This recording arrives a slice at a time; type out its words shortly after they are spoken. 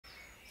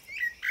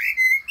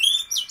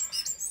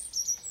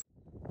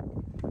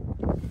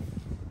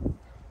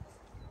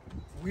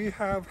we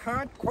have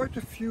had quite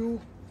a few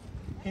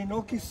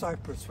Hinoki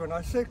cypress. When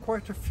I say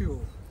quite a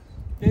few,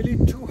 nearly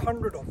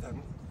 200 of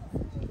them.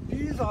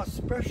 These are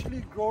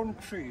specially grown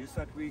trees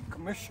that we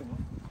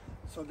commission,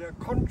 so they're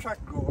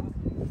contract grown,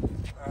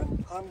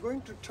 and I'm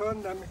going to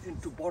turn them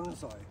into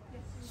bonsai.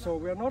 So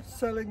we're not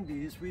selling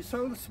these, we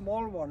sell the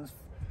small ones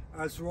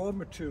as raw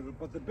material,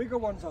 but the bigger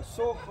ones are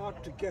so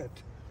hard to get.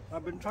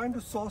 I've been trying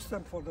to source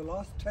them for the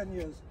last 10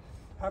 years,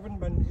 haven't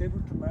been able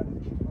to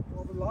manage. But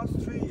over the last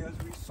 3 years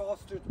we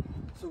sourced it,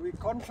 so we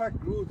contract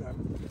grew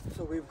them.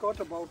 So we've got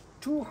about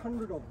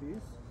 200 of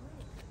these.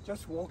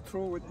 Just walk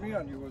through with me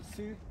and you will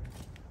see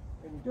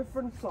in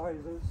different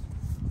sizes.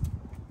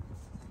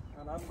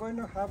 And I'm going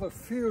to have a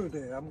field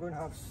day. I'm going to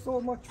have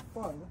so much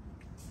fun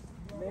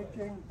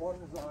making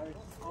bonsai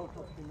out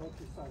of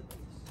Hinoki cypress.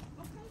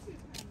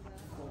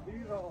 So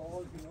these are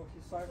all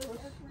Hinoki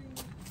cypress.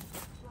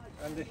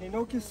 And the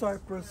Hinoki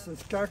cypress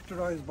is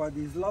characterized by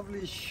these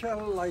lovely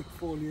shell-like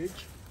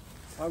foliage.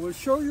 I will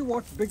show you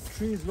what big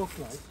trees look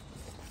like,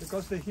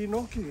 because the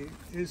Hinoki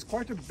is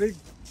quite a big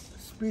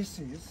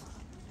species,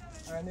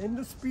 and in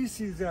the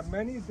species there are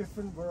many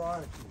different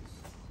varieties.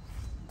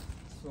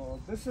 So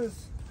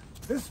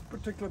this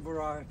particular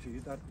variety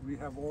that we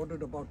have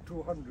ordered about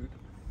 200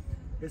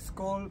 is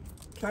called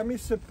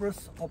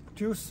Chamaecyparis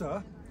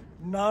obtusa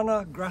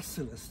nana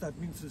gracilis. That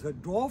means it's a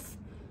dwarf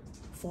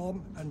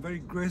form and very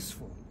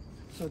graceful.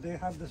 So they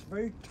have this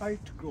very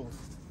tight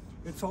growth.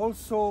 It's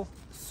also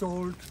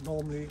sold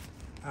normally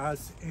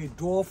as a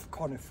dwarf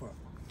conifer.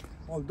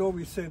 Although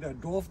we say they're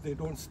dwarf, they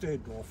don't stay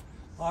dwarf.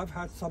 I've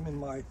had some in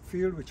my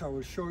field, which I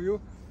will show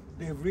you.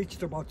 They've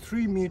reached about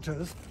 3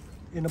 meters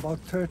in about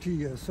 30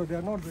 years, so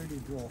they're not really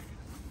dwarf.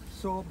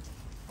 So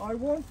I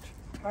won't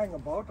hang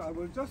about, I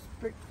will just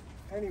pick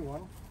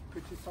anyone.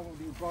 Pity some of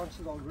these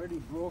branches already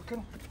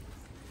broken.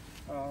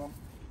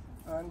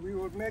 And we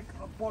will make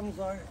a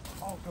bonsai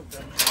out of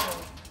them.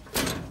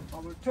 So I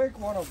will take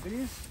one of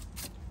these.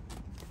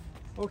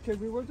 Okay,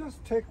 we will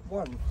just take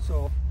one.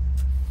 So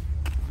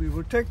we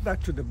will take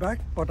that to the back,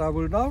 but I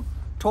will now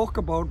talk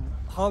about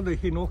how the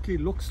Hinoki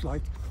looks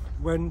like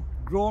when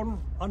grown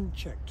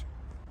unchecked.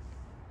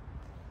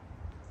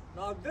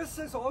 Now this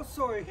is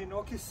also a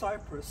Hinoki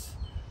cypress,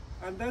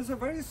 and there's a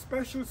very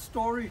special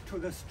story to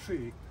this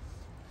tree.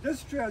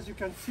 This tree, as you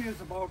can see,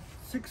 is about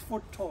 6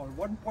 foot tall,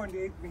 1.8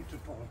 meter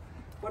tall.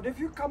 But if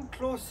you come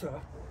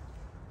closer,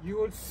 you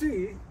will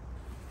see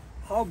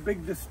how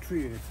big this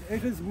tree is.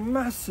 It is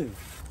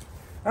massive,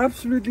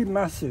 absolutely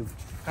massive.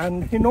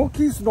 And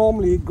Hinokis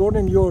normally grown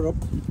in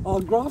Europe are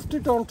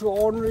grafted onto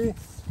ordinary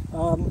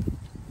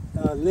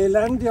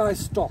Leylandii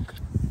stock.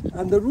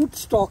 And the root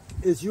stock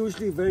is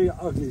usually very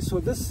ugly. So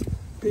this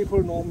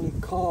people normally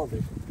carve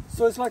it.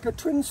 So it's like a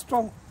twin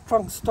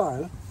trunk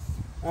style.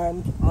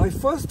 And I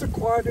first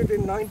acquired it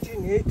in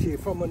 1980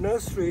 from a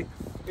nursery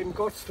in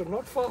Godstone,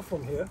 not far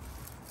from here.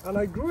 And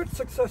I grew it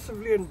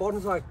successively in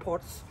bonsai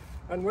pots.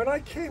 And when I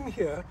came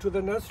here to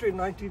the nursery in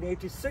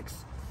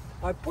 1986,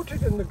 I put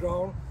it in the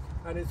ground,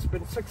 and it's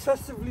been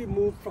successively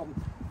moved from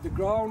the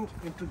ground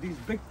into these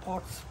big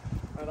pots.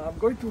 And I'm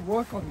going to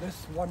work on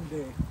this one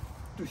day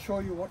to show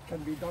you what can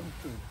be done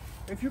to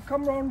it. If you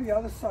come around the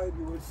other side,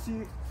 you will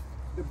see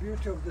the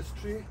beauty of this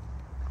tree.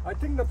 I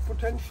think the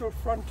potential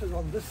front is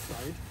on this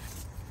side,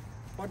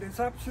 but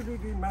it's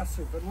absolutely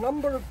massive. A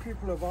number of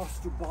people have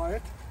asked to buy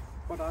it,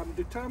 but I'm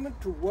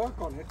determined to work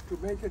on it to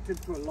make it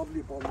into a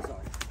lovely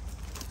bonsai.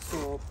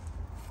 So,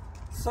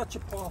 such a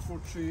powerful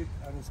tree,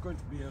 and it's going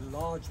to be a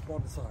large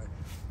bonsai.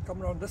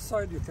 Come around this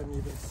side, you can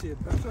even see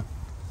it better,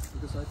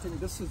 because I think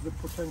this is the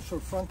potential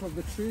front of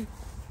the tree,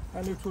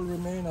 and it will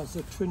remain as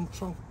a twin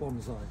trunk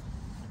bonsai.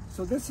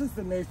 So this is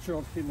the nature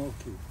of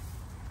Hinoki.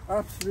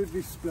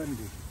 Absolutely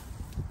splendid.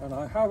 And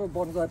I have a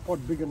bonsai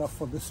pot big enough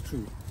for this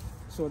tree.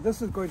 So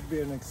this is going to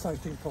be an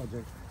exciting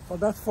project, but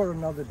that's for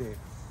another day.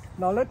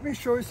 Now let me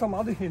show you some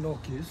other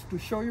Hinokis to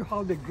show you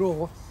how they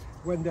grow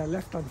when they're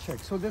left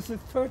unchecked. So this is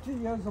 30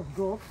 years of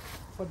growth,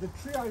 but the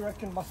tree I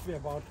reckon must be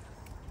about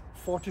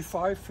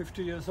 45,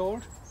 50 years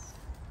old.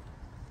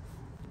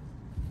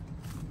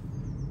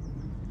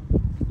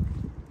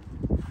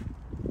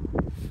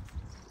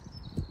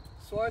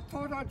 So I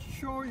thought I'd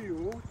show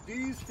you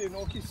these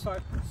Hinoki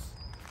cypress.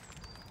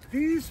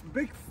 These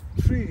big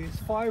trees,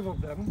 5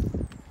 of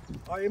them,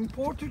 I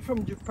imported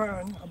from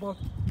Japan about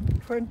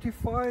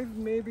 25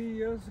 maybe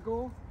years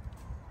ago.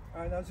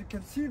 And as you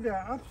can see, they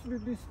are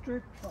absolutely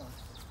straight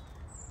trunks.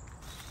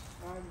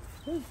 And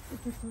this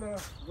particular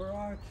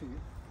variety,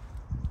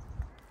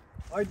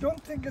 I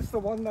don't think it's the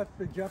one that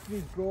the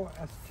Japanese grow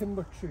as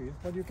timber trees,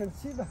 but you can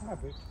see the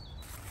habit.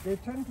 They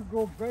tend to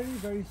grow very,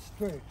 very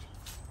straight.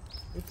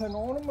 It's an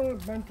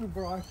ornamental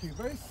variety,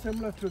 very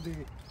similar to the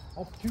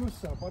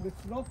obtusa, but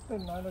it's not the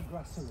nana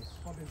gracilis,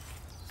 but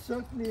it's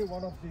certainly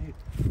one of the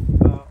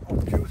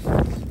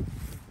obtusas.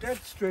 Dead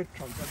straight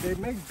trunks, and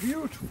they make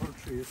beautiful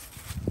trees.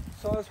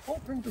 So I was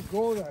hoping to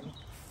grow them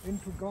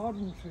into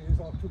garden trees,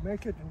 or to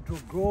make it into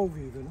a grove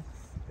even,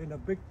 in a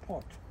big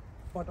pot.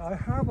 But I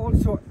have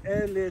also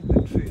air laid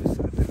the trees.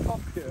 At the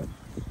top here,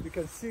 you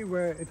can see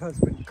where it has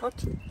been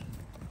cut,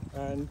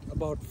 And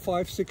about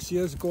 5-6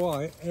 years ago,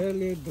 I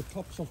air-laid the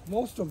tops of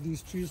most of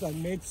these trees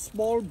and made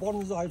small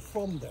bonsai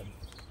from them,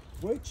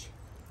 which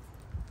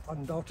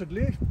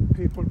undoubtedly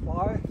people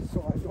buy,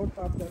 so I don't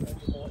have them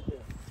anymore here.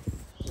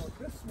 So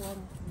this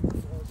one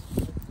was,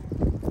 I think,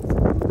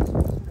 this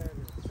was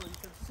air-laid. So you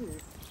can see,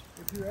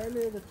 if you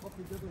air-lay the top,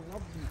 you get a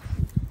lovely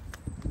tree,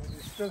 and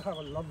you still have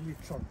a lovely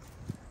trunk.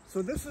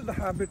 So this is the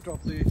habit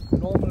of the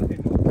normal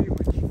Hinoki,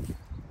 which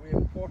we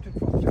imported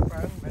from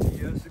Japan many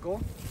years ago.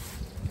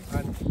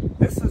 And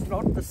this is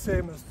not the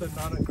same as the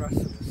Nana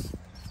gracilis.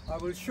 I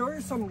will show you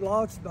some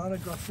large Nana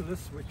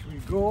gracilis which we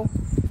grow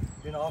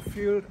in our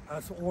field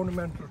as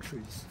ornamental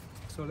trees.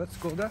 So let's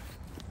go there.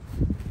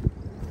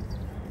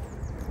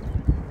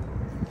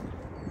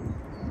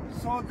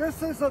 So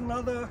this is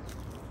another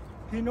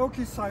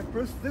Hinoki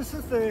cypress. This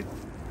is the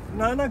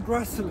Nana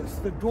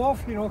gracilis, the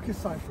dwarf Hinoki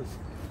cypress.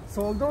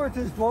 So although it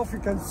is dwarf, you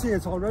can see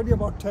it's already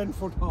about 10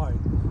 foot high,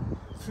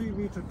 3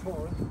 meter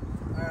tall.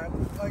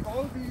 And like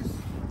all these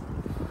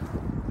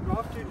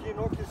grafted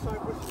Hinoki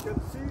cypress, you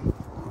can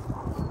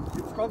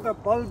see it's got the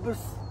bulbous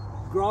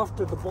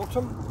graft at the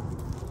bottom.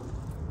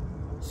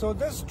 So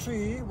this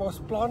tree was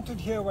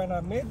planted here when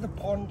I made the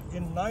pond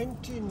in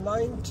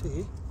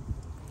 1990.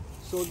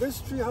 So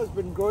this tree has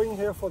been growing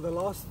here for the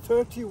last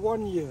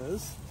 31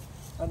 years,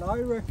 and I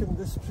reckon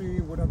this tree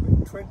would have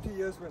been 20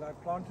 years when I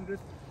planted it.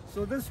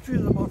 So this tree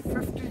is about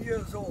 50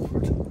 years old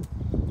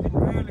in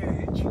real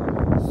age.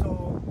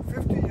 So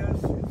 50 years,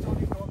 it's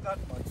only not that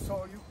much.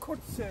 So you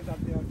could say that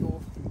they are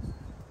dwarf trees.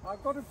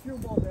 I've got a few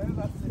more there.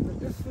 That's in the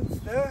distance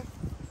there.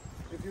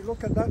 If you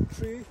look at that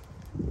tree,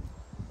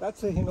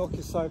 that's a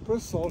Hinoki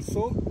cypress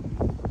also.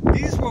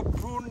 These were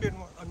pruned in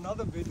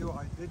another video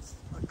I did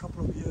a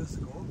couple of years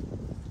ago.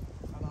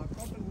 And I've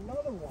got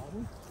another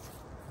one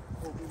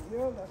over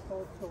here. That's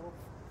also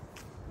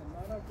the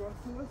Nana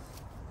gracilis,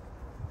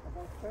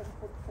 about 10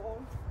 foot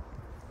tall.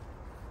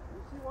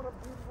 You see what a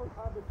beautiful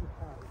habit it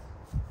has.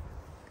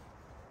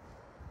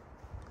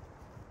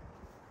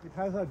 It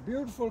has a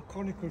beautiful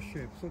conical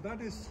shape. So that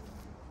is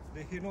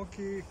the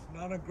Hinoki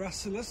Nana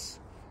gracilis,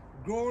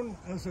 grown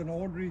as an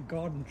ordinary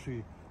garden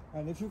tree.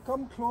 And if you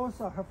come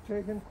close, I have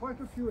taken quite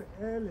a few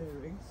air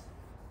layerings.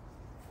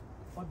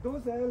 But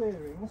those air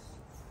layerings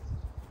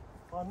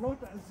are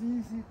not as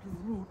easy to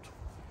root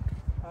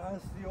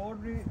as the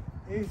ordinary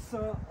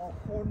Acer or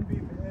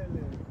hornbeam air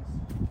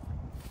layerings.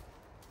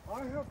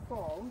 I have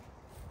found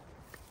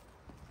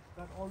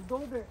that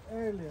although they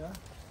air layer,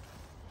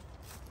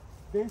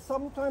 they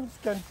sometimes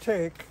can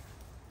take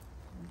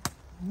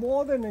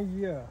more than a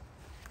year.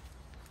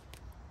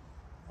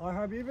 I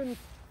have even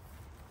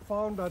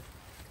found that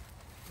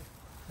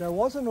there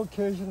was an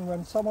occasion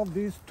when some of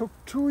these took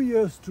 2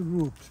 years to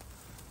root.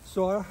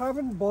 So I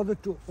haven't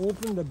bothered to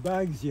open the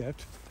bags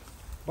yet,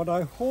 but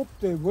I hope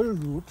they will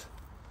root,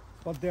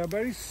 but they are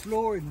very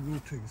slow in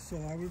rooting. So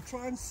I will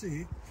try and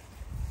see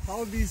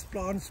how these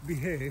plants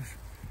behave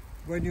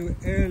when you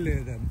air lay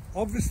them.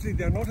 Obviously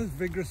they're not as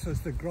vigorous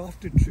as the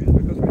grafted trees,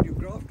 because when you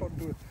graft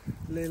onto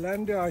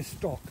Leylandii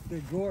stock,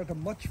 they grow at a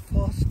much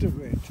faster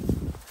rate.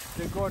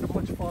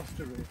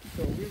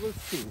 So we will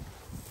see.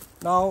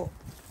 Now,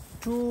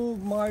 to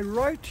my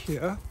right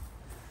here,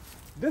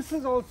 this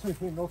is also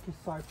Hinoki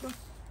cypress.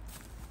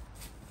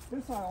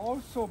 This I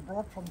also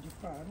brought from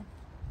Japan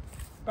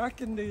back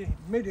in the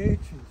mid-80s.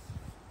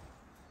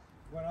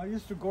 When I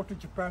used to go to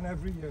Japan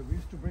every year, we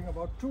used to bring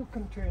about 2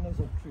 containers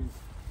of trees.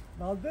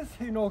 Now this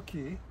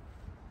Hinoki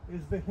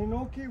is the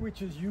Hinoki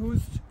which is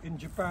used in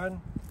Japan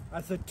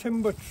as a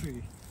timber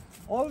tree.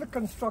 All the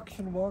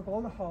construction work,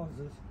 all the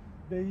houses,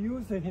 they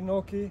use the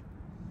Hinoki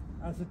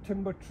as a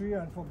timber tree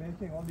and for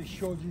making all these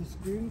shoji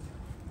screens.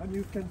 And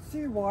you can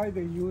see why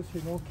they use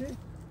Hinoki,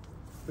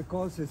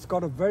 because it's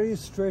got a very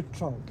straight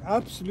trunk,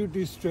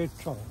 absolutely straight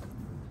trunk.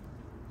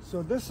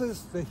 So this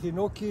is the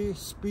Hinoki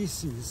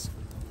species,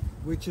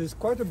 which is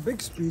quite a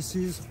big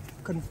species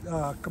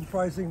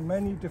comprising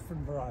many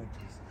different varieties.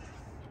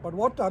 But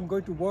what I'm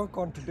going to work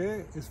on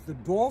today is the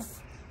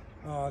dwarf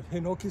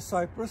Hinoki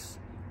cypress,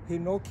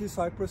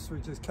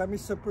 which is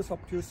Chamaecyparis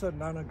obtusa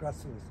Nana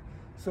gracilis.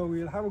 So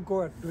we'll have a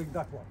go at doing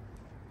that one.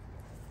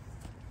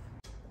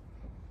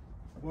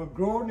 We're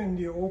grown in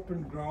the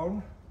open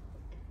ground,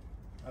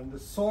 and the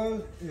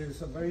soil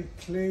is a very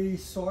clayey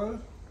soil,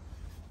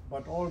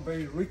 but all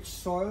very rich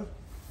soil,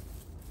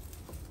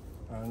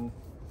 and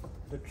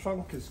the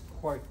trunk is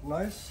quite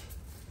nice.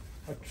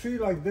 A tree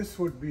like this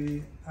would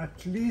be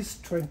at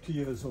least 20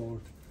 years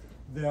old.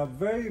 They are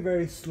very,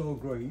 very slow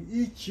growing.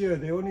 Each year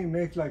they only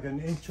make like an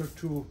inch or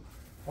 2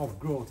 of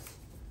growth.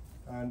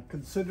 And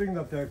considering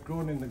that they're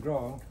grown in the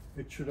ground,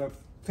 it should have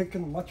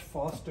thickened much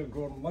faster,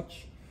 grown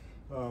much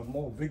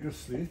more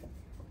vigorously.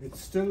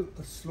 It's still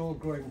a slow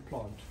growing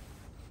plant.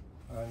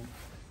 And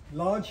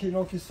large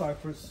Hinoki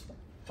cypress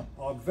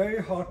are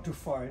very hard to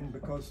find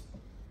because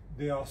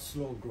they are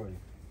slow growing.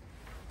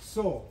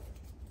 So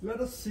let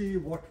us see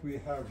what we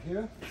have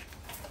here.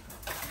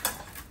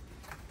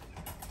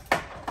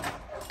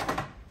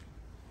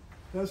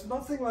 There's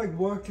nothing like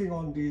working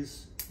on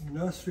these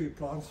nursery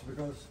plants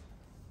because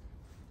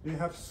They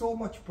have so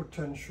much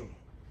potential.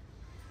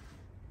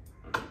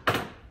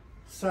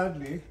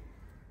 Sadly,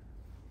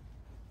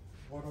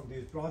 one of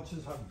these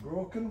branches have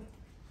broken,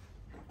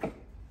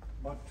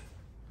 but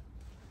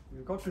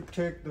you've got to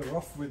take the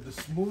rough with the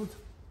smooth,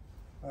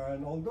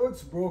 and although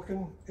it's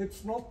broken,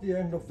 it's not the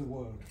end of the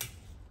world.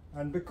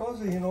 And because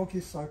the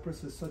Hinoki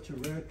cypress is such a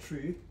rare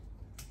tree,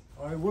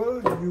 I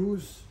will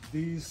use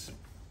these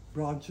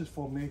branches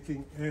for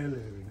making air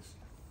layerings.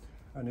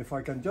 And if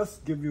I can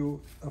just give you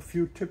a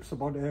few tips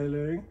about air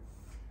layering,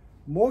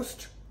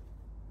 most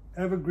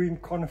evergreen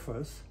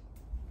conifers,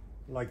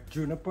 like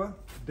juniper,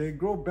 they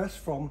grow best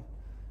from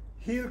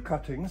heel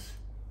cuttings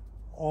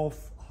of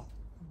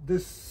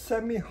this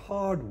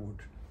semi-hard wood.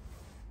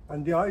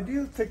 And the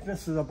ideal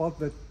thickness is about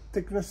the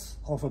thickness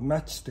of a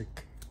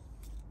matchstick,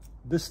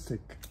 this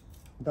thick.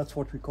 That's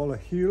what we call a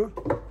heel.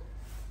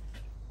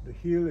 The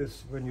heel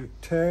is when you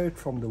tear it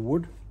from the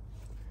wood.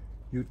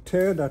 You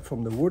tear that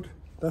from the wood,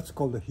 that's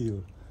called a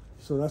heel.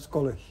 So that's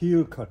called a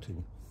heel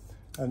cutting.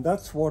 And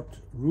that's what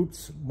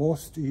roots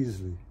most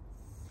easily.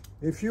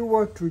 If you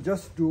were to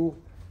just do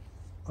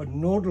a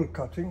nodal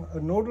cutting, a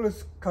nodal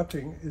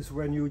cutting is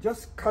when you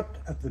just cut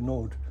at the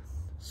node.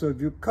 So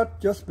if you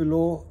cut just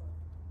below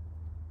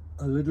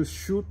a little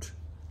shoot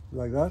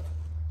like that,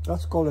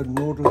 that's called a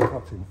nodal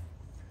cutting.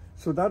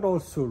 So that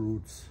also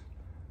roots.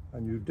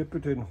 And you dip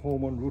it in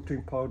hormone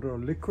rooting powder or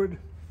liquid,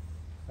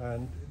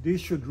 and these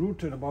should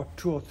root in about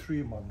 2 or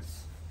 3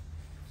 months.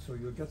 So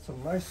you'll get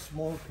some nice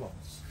small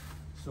plants.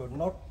 So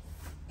not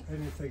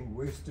anything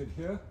wasted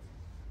here.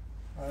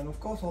 And of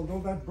course, although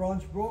that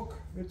branch broke,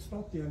 it's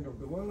not the end of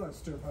the world. I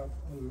still have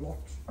a lot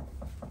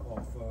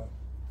of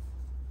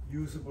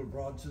usable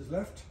branches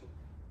left.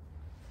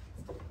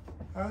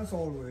 As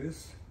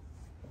always,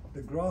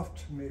 the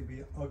graft may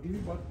be ugly,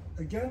 but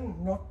again,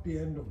 not the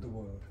end of the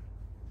world.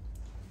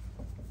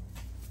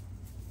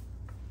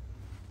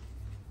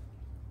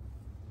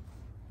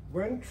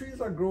 When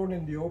trees are grown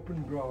in the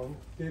open ground,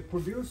 they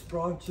produce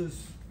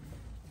branches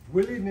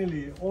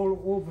willy-nilly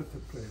all over the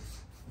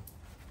place.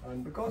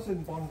 And because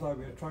in bonsai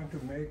we are trying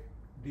to make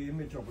the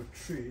image of a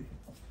tree,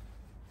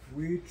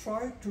 we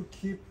try to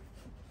keep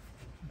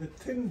the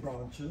thin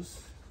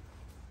branches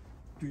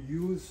to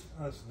use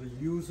as the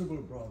usable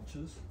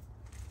branches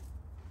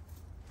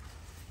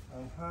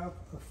and have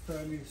a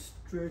fairly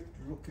straight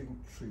looking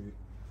tree.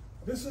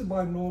 This is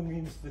by no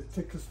means the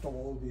thickest of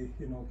all the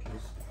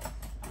Hinokis.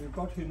 We've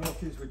got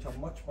Hinokis which are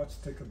much, much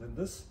thicker than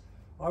this.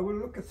 I will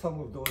look at some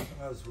of those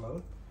as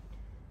well.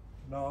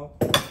 Now,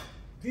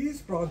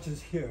 these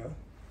branches here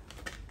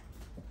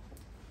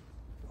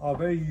are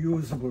very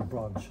usable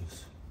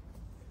branches.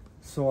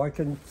 So I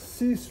can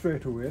see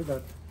straight away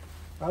that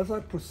as I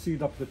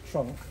proceed up the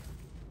trunk,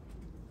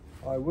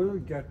 I will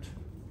get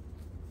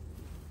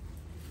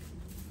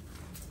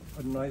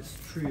a nice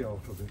tree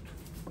out of it.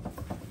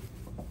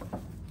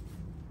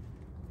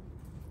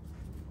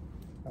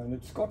 And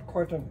it's got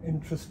quite an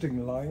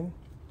interesting line.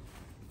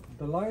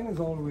 The line is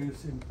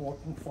always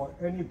important for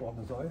any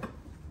bonsai.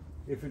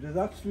 If it is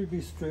absolutely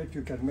straight,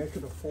 you can make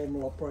it a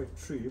formal upright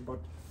tree, but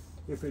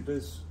if it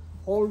is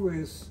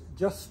always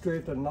just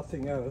straight and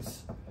nothing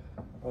else,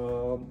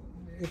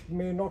 it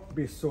may not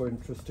be so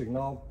interesting.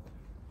 Now,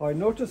 I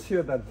notice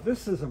here that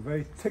this is a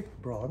very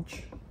thick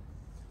branch,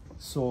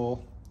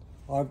 so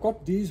I've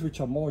got these which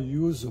are more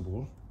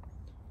usable,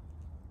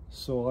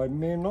 so I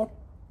may not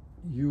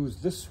use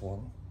this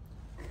one,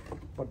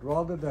 but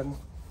rather than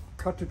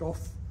cut it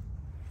off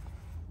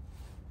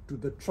to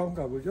the trunk,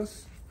 I will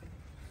just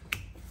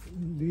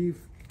leave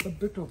a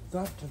bit of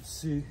that and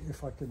see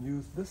if I can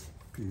use this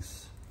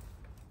piece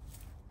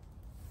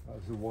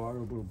as a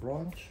wireable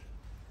branch.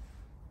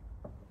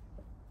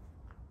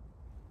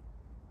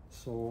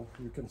 So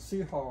you can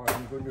see how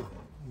I'm going to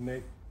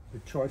make the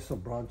choice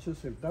of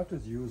branches. If that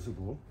is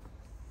usable,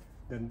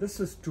 then this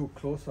is too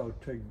close, I'll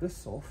take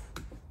this off.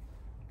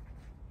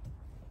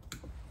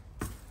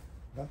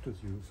 That is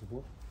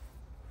usable.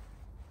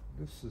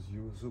 This is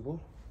usable.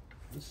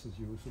 This is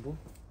usable.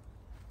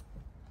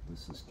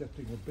 This is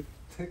getting a bit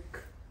thick.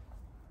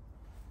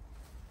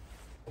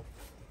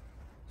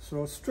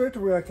 So straight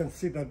away I can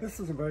see that this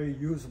is a very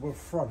usable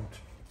front.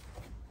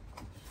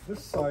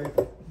 This side,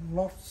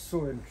 not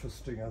so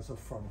interesting as a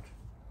front.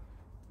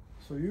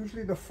 So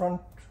usually the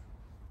front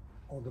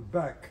or the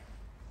back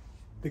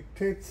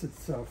dictates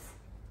itself.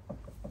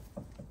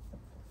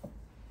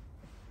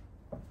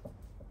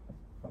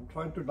 I'm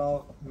trying to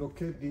now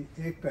locate the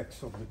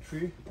apex of the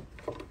tree.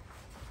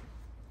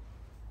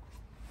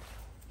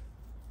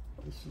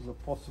 This is a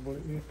possible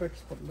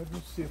apex, but let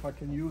me see if I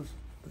can use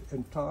the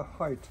entire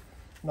height.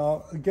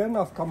 Now again,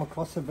 I've come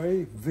across a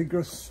very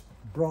vigorous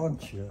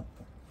branch here,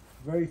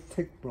 very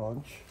thick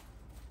branch,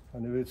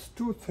 and if it's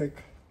too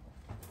thick,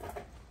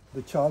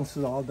 the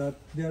chances are that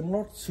they are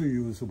not so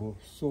usable.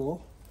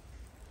 So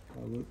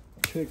I will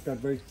take that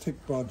very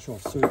thick branch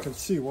off, so you can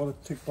see what a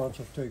thick branch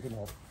I've taken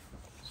off.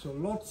 So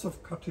lots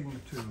of cutting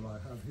material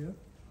I have here,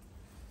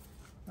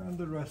 and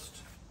the rest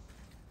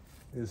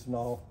is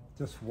now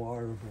just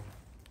wireable.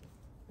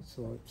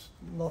 So it's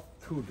not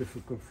too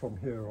difficult from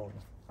here on.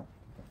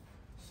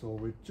 So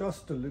with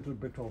just a little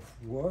bit of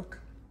work,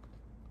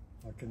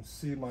 I can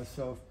see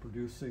myself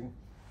producing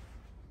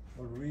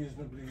a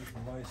reasonably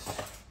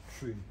nice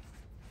tree.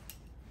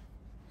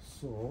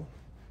 So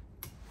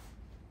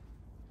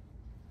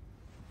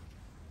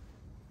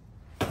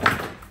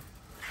let's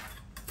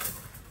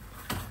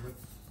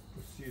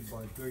proceed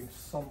by doing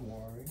some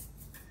wiring.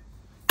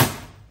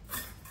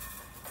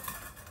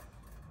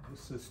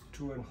 This is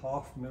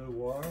 2.5 mil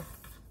wire.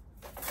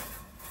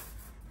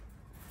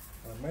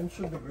 I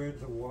mentioned the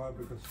grades of wire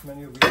because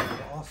many of you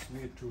have asked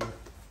me to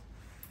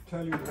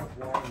tell you what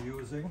wire I'm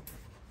using.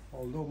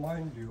 Although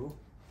mind you,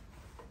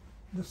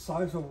 the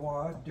size of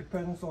wire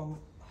depends on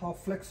how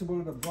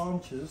flexible the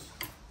branch is,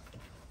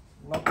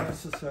 not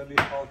necessarily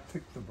how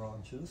thick the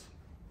branch is.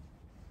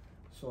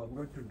 So I'm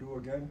going to do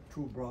again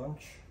 2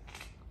 branch.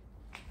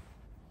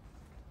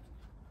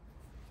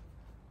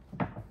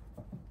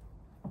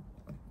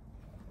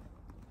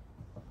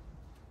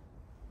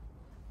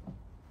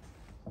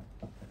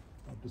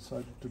 I've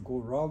decided to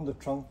go around the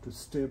trunk to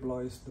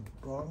stabilize the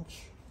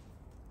branch.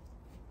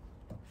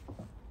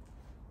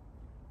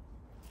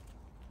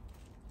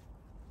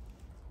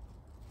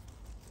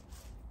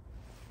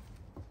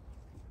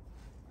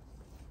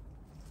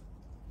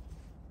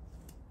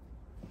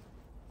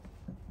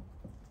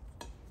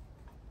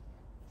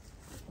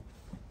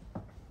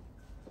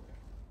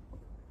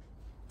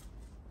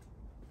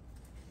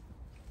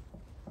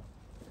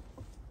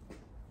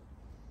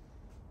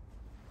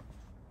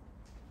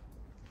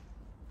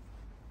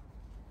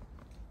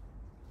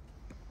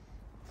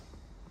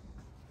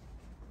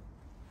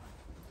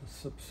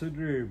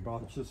 Subsidiary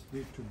branches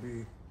need to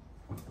be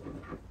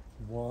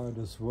wired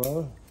as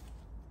well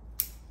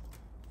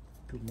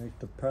to make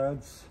the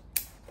pads.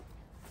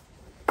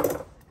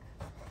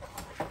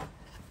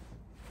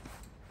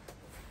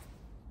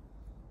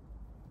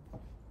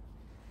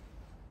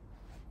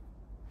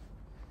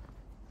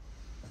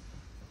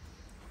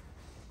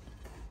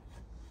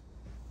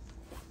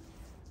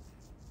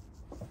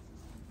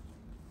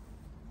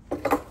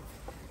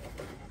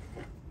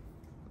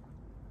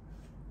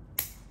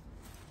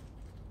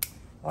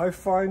 I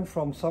find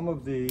from some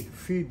of the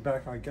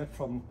feedback I get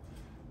from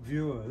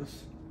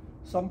viewers,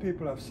 some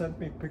people have sent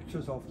me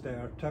pictures of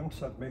their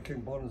attempts at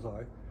making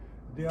bonsai.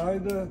 They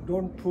either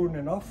don't prune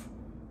enough,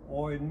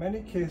 or in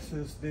many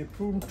cases they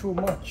prune too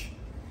much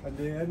and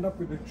they end up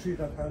with a tree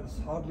that has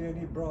hardly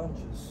any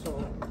branches.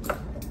 So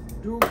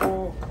do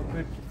go a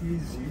bit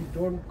easy,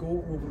 don't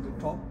go over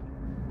the top.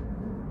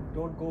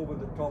 Don't go over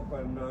the top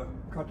and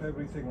cut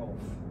everything off.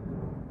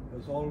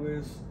 There's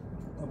always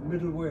a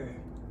middle way.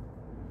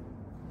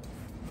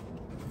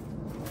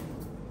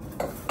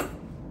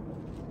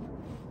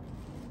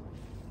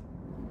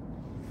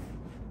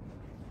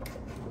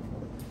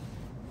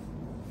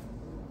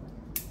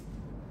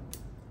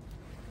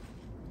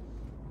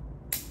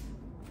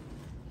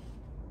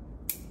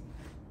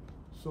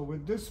 So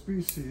with this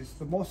species,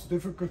 the most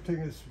difficult thing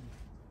is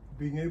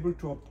being able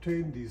to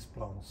obtain these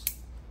plants.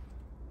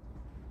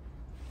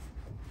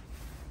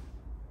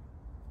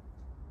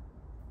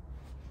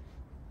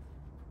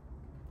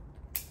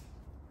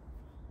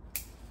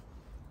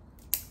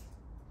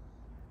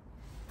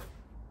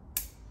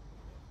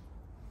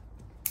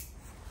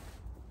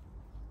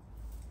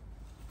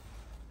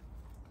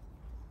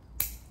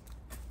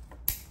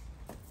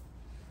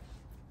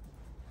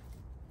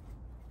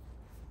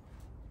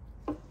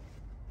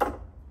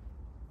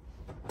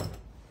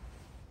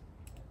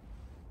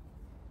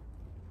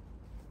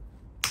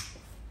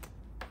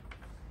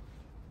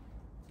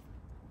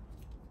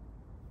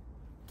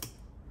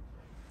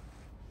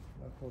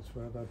 Was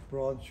where that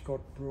branch got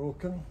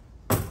broken.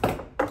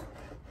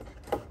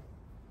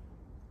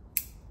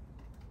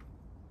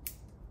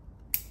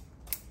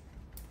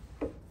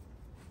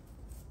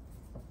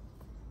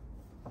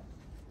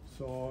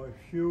 So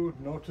if you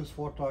notice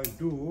what I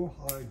do,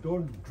 I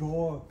don't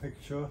draw a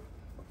picture.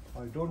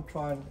 I don't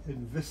try and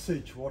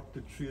envisage what the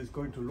tree is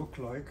going to look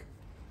like.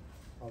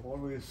 I've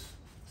always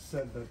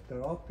said that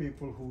there are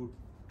people who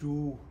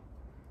do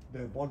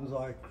their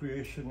bonsai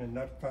creation in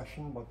that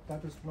fashion, but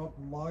that is not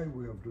my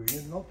way of doing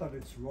it. Not that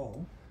it's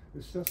wrong,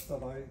 it's just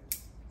that I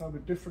have a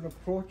different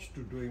approach to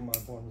doing my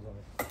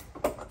bonsai.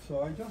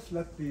 So I just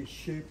let the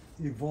shape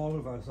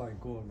evolve as I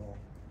go along.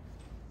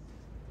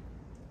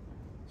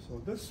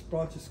 So this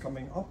branch is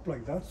coming up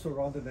like that, so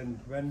rather than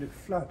bend it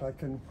flat, I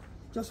can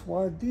just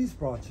wire these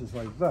branches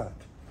like that.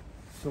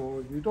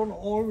 So you don't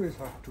always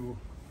have to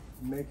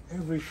make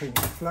everything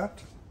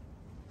flat.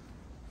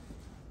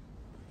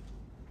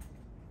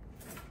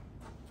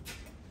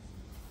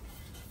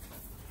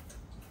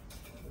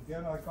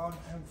 Again, I can't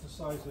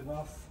emphasize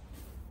enough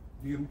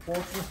the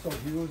importance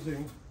of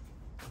using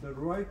the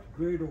right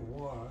grade of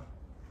wire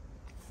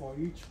for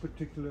each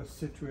particular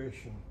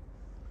situation.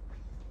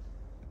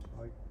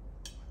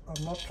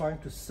 I'm not trying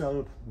to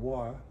sell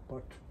wire,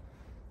 but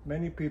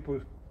many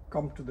people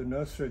come to the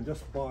nursery and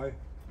just buy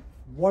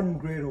one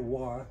grade of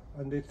wire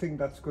and they think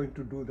that's going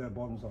to do their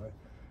bonsai.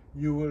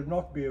 You will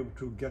not be able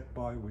to get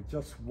by with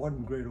just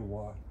one grade of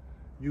wire.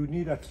 You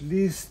need at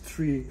least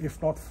 3,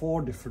 if not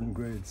 4 different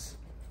grades.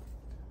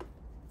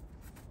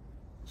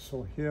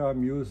 So here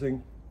I'm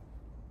using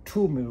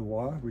 2mm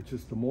wire, which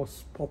is the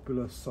most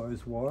popular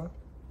size wire.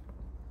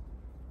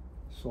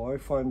 So I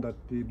find that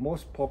the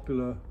most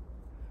popular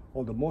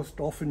or the most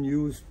often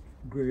used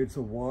grades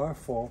of wire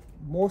for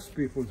most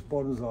people's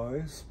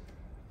bonsais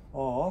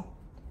are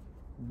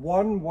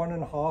 1,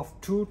 1.5,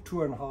 2,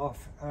 2.5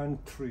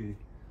 and 3.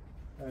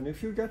 And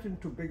if you get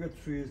into bigger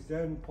trees,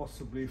 then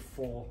possibly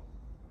 4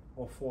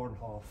 or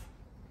 4.5.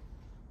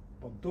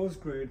 But those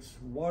grades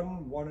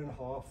 1,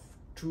 1.5,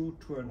 2,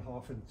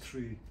 2.5 and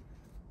 3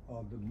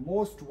 are the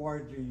most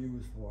widely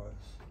used wires.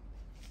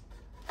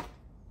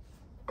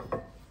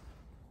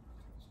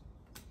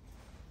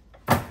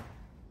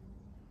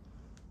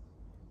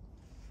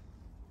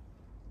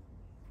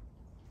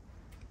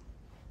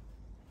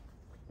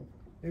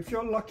 If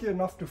you're lucky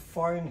enough to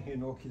find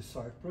Hinoki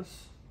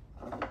cypress,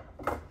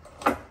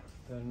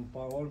 then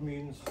by all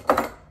means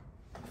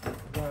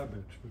grab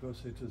it,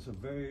 because it is a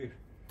very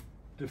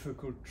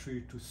difficult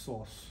tree to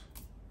source.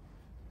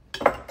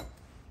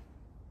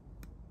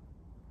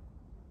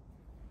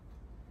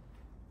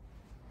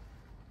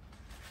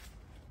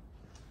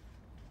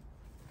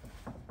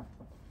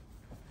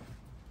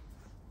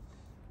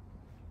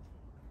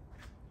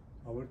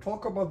 I will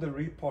talk about the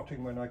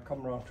repotting when I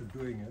come around to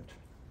doing it,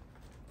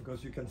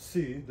 because you can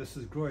see this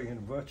is growing in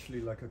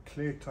virtually like a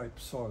clay type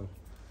soil,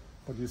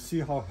 but you see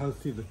how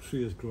healthy the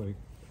tree is growing.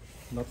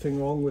 Nothing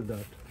wrong with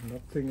that,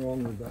 nothing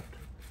wrong with that.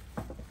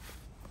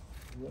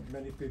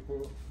 Many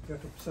people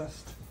get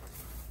obsessed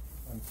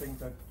and think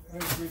that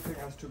everything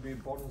has to be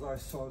bonsai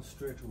soil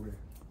straight away.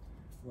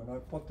 When I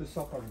pot this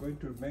up, I'm going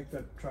to make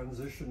that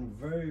transition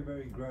very,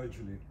 very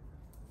gradually.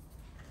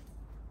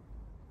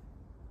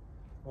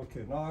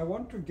 Okay, now I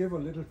want to give a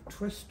little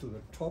twist to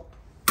the top.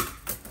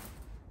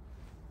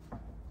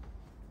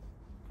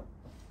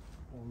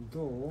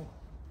 Although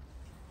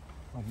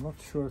I'm not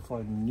sure if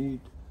I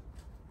need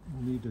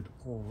it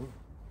all.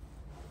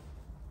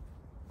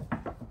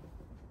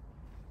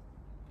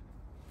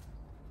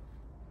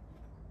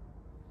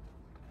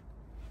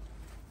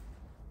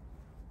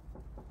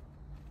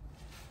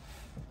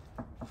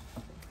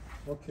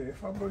 Okay,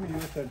 if I'm going to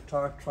use the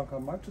entire trunk, I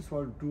might as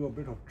well do a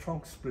bit of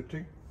trunk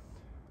splitting.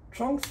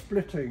 Trunk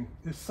splitting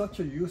is such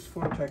a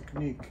useful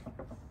technique.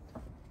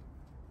 It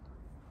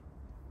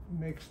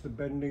makes the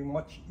bending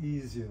much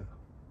easier.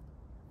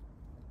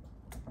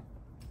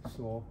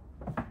 So,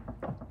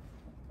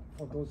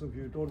 for those of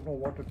you who don't know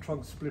what a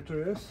trunk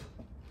splitter is,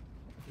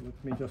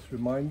 let me just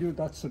remind you,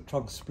 that's a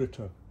trunk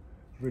splitter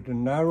with a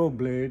narrow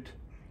blade,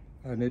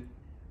 and it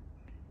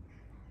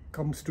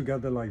comes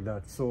together like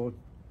that. So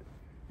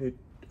it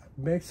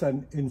makes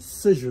an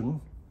incision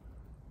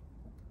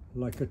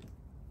like a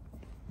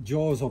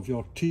jaws of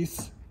your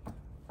teeth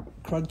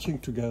crunching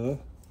together,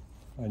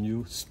 and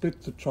you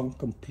split the trunk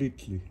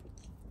completely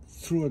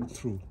through and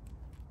through.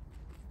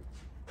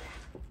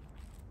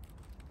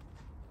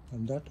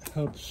 And that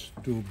helps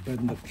to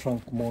bend the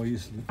trunk more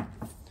easily,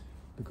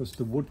 because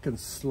the wood can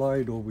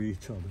slide over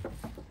each other.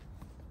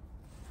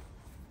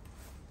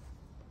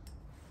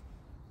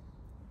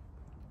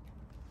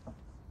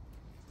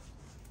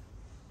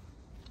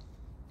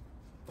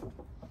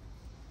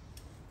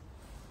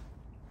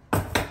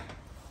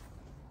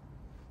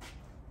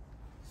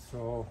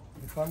 So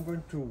if I'm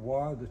going to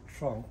wire the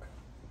trunk,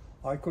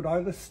 I could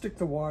either stick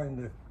the wire in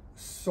the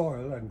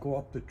soil and go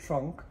up the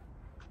trunk,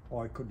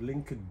 or I could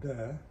link it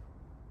there.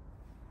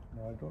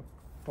 No, I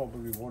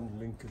probably won't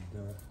link it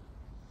there.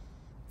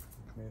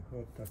 It may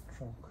hurt that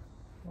trunk.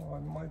 Oh, I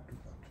might do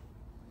that.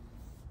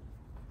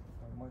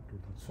 I might do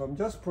that. So I'm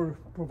just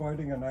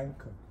providing an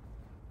anchor.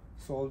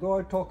 So although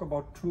I talk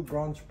about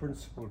two-branch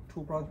principle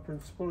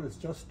is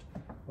just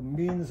a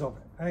means of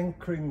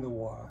anchoring the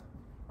wire.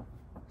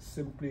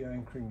 Simply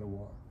anchoring the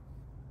wire.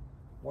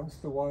 Once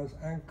the wire is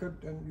anchored,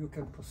 then you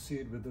can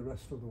proceed with the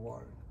rest of the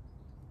wiring.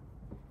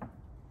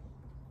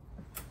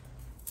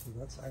 So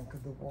that's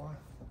anchored the wire.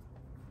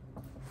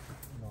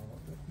 Now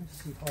let me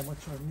see how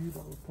much I need. I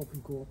will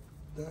probably go up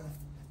there.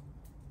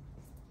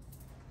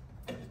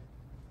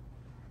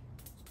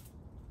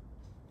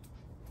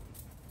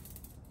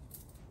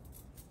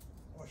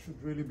 I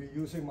should really be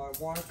using my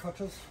wire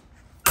cutters.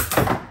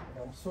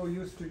 I'm so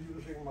used to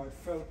using my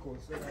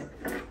Felcos that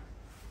I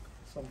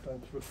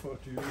sometimes prefer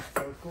to use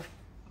Felco.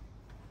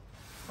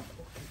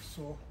 Okay,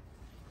 so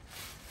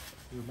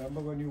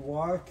remember, when you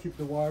wire, keep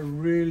the wire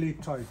really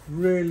tight,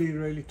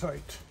 really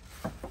tight.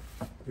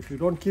 If you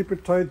don't keep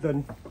it tight,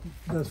 then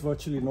there's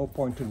virtually no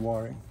point in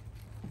wiring.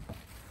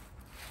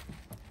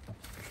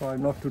 Try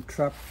not to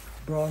trap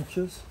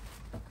branches,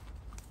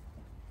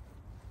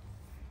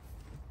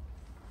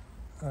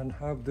 and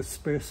have the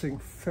spacing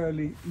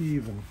fairly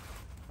even.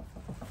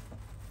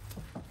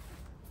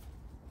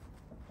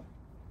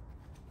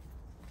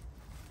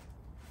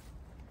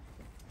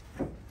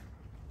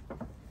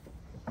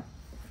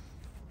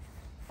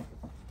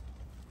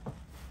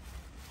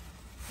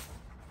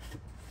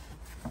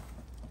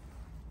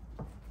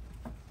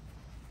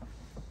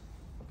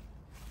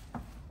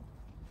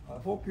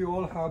 I hope you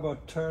all have a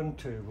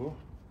turntable.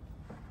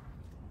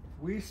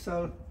 We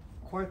sell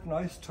quite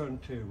nice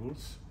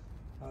turntables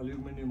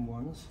aluminum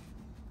ones,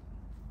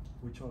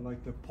 which are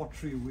like the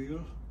pottery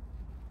wheel.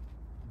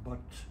 But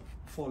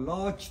for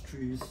large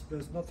trees,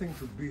 there's nothing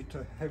to beat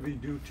a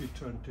heavy-duty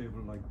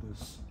turntable like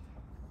this.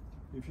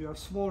 If you have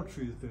small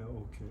trees, they're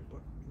okay,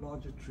 but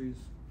larger trees,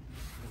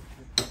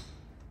 okay.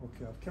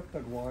 Okay, I've kept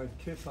that wire in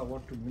case I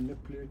want to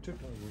manipulate it.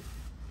 I will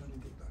then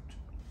do that.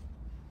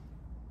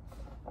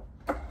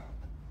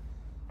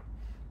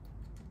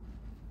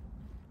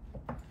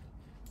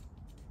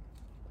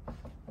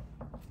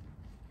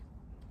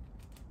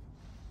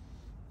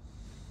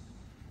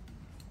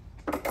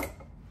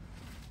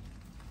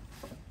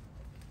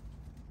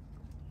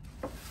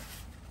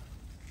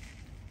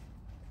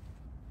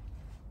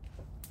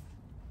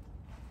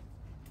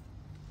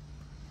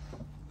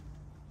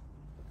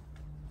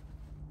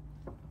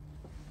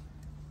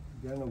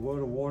 Again, a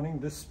word of warning,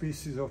 this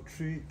species of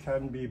tree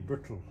can be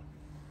brittle.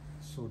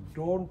 So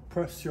don't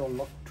press your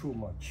luck too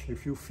much.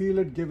 If you feel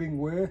it giving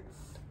way,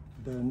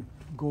 then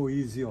go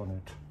easy on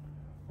it.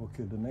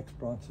 Okay, the next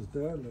branch is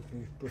there. Let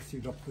me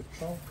proceed up the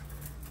trunk.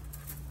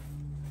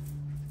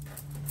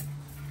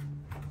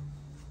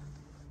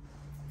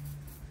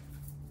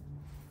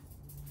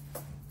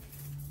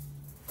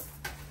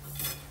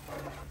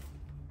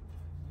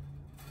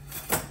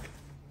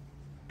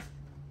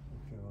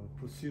 Okay, I'll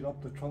proceed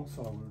up the trunk,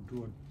 so I will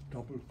do a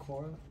double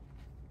coil,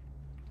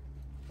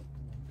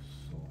 like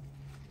so.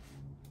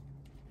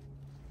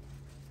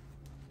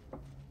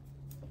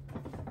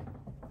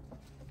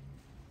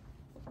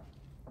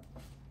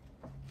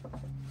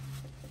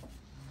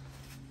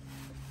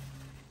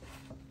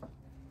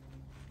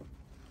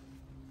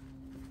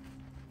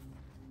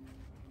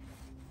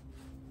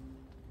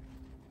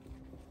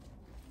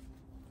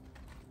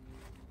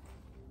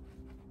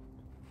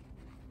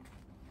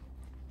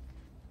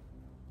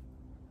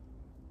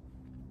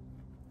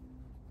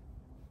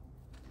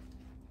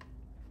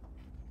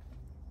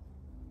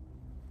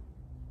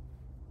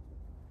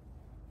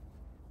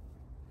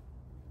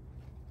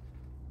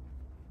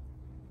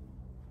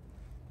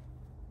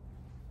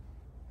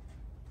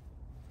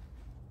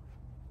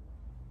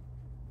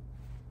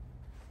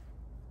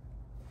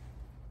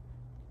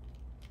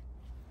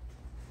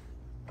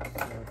 So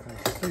I can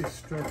see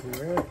straight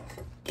away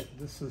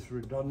this is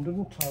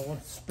redundant. I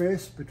want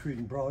space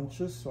between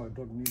branches, so I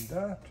don't need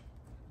that.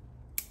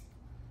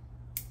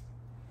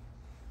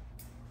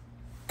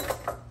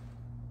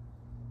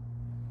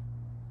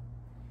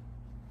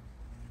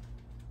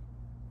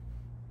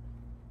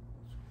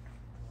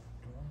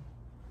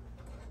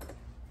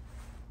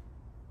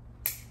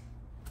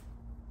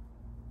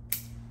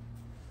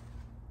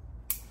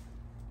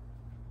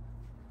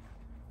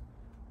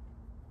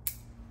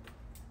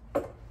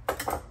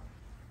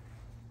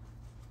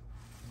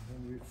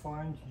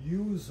 Find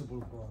usable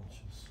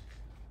branches.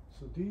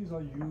 So these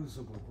are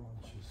usable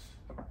branches,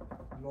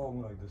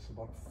 long like this,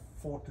 about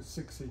 4 to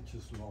 6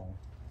 inches long.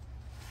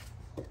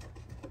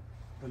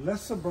 The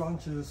lesser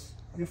branches,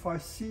 if I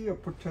see a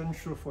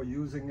potential for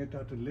using it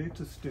at a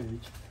later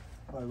stage,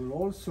 I will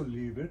also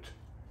leave it,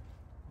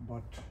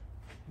 but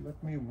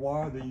let me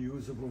wire the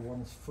usable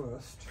ones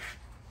first.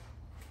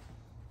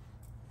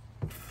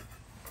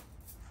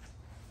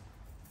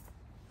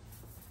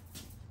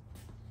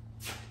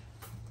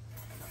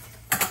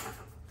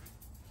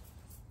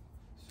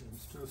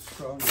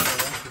 Scrounging around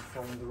to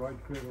find the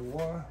right grade of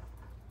wire.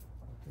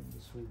 I think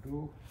this will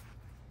do.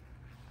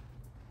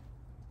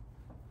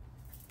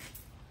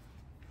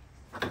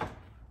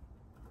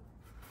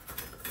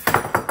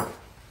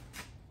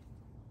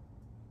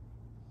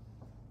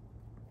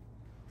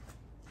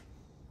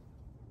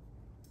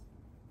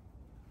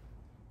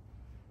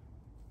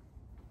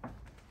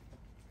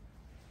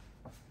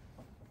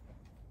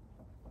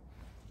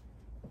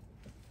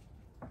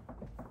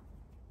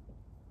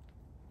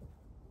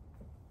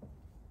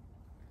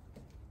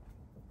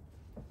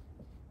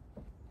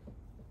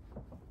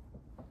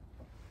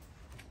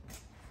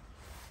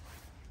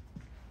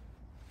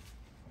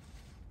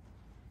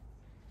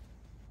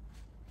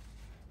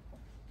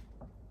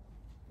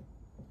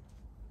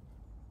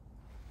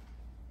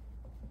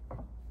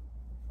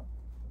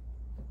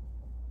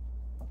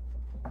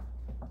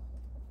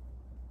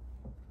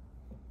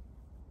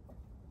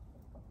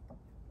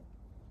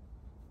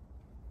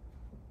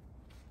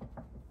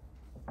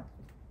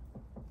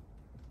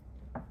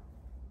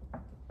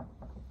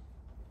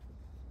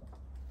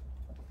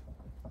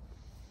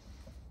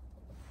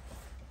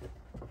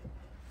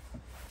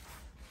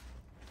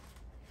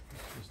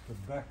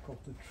 The back of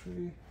the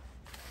tree.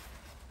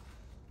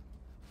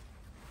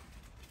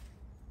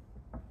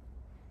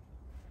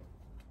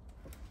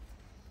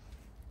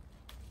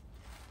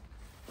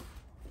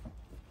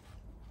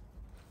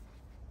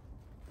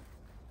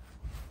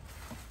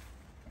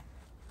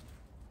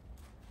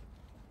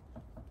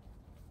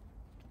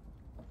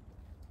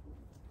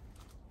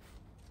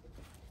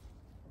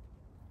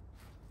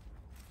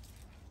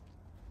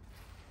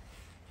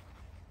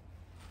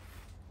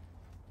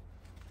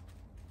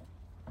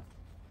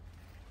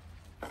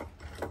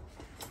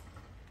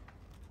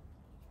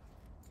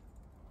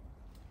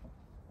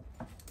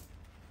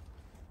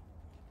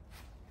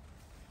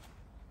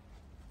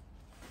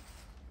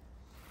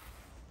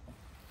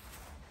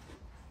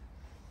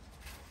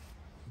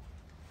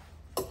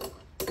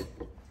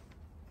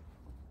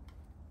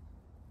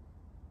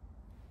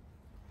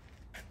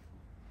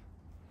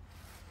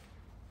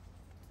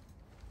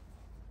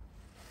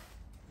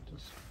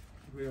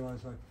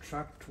 realize I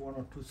trapped one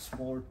or two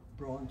small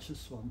branches,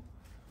 so I'm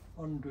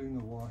undoing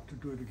the wire to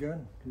do it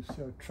again. You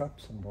see I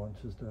trapped some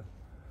branches there,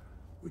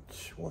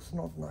 which was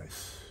not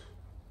nice.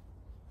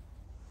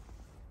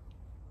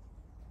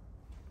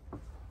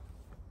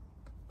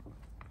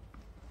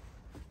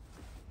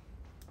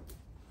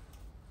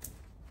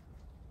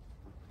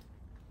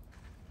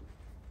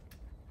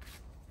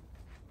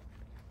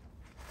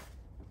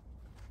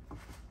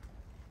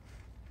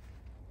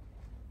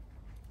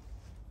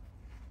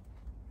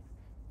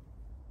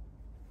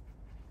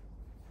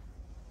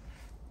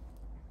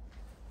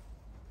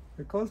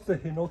 Because the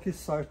Hinoki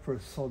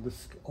cypress, or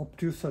this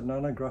Obtusa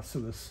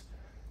nanagracilis,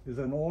 is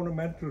an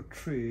ornamental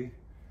tree,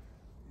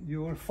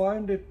 you will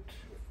find it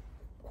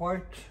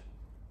quite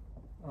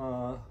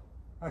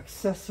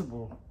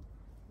accessible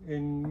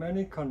in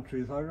many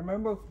countries. I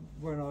remember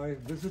when I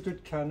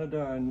visited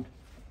Canada and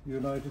the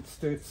United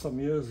States some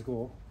years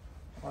ago,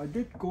 I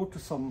did go to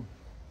some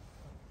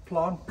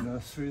plant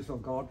nurseries or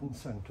garden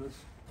centers,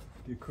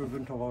 the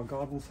equivalent of our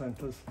garden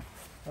centers,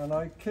 and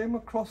I came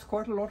across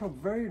quite a lot of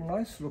very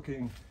nice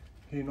looking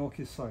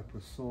Hinoki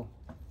cypress. So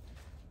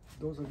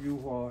those of you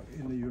who are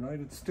in the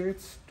United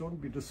States,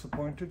 don't be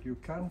disappointed. You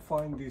can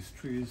find these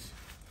trees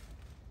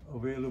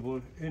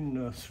available in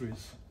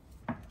nurseries.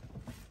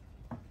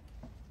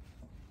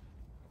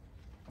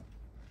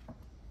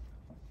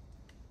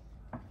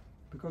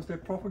 Because they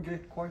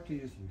propagate quite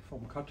easily from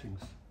cuttings,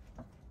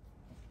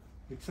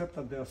 except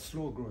that they are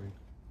slow growing.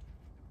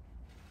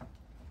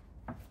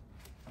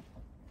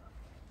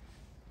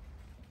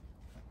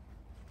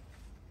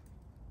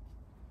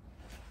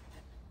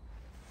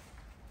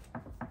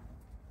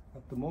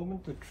 At the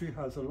moment the tree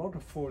has a lot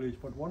of foliage,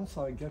 but once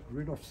I get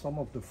rid of some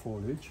of the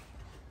foliage,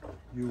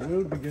 you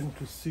will begin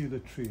to see the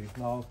tree.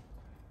 Now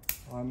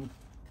I'm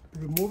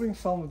removing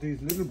some of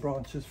these little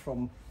branches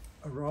from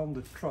around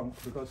the trunk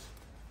because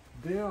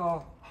they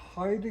are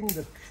hiding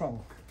the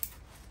trunk,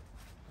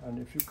 and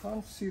if you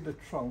can't see the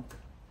trunk,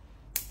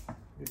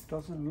 it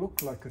doesn't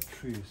look like a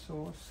tree.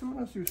 So as soon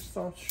as you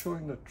start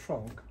showing the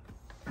trunk,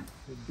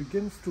 it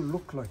begins to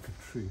look like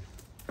a tree.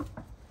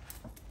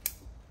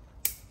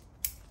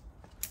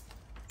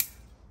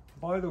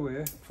 By the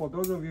way, for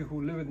those of you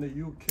who live in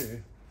the UK,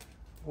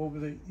 over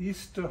the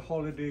Easter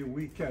holiday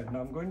weekend,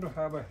 I'm going to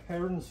have a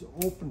Herons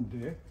open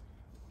day.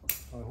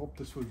 I hope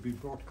this will be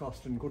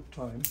broadcast in good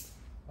time.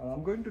 And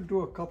I'm going to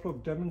do a couple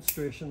of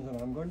demonstrations,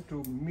 and I'm going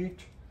to meet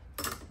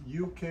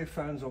UK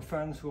fans or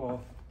fans who are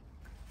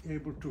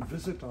able to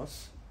visit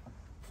us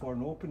for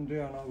an open day,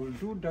 and I will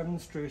do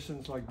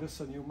demonstrations like this,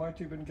 and you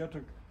might even get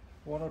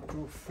one or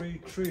two free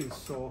trees.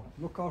 So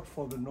look out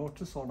for the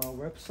notice on our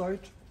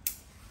website.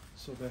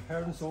 So the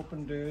Herons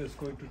Open Day is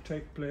going to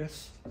take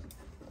place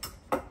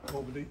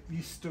over the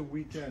Easter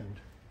weekend.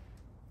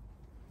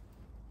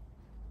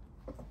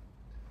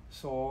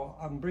 So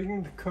I'm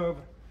bringing the curve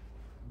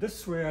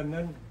this way and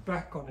then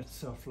back on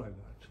itself like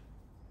that.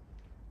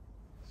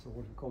 So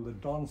what we call the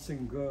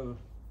dancing girl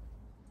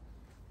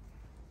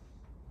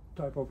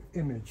type of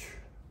image.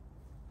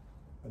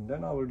 And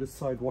then I will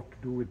decide what to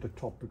do with the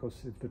top, because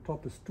if the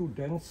top is too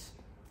dense,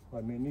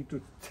 I may need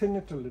to thin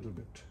it a little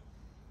bit.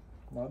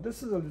 Now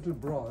this is a little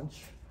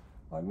branch.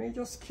 I may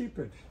just keep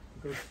it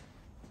because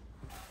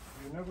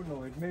you never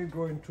know, it may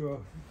grow into a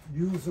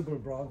usable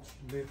branch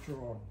later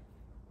on.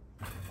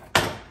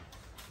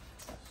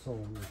 So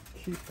we'll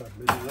keep that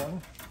little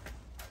one.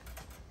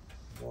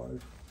 Boil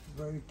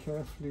very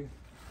carefully.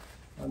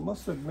 I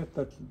must admit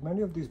that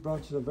many of these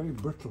branches are very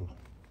brittle.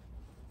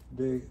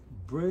 They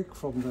break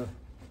from the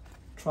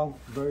trunk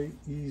very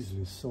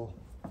easily, so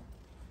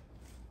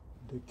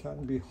they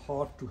can be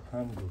hard to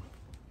handle.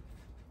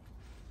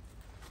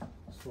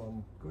 So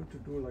I'm going to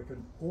do like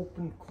an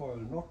open coil,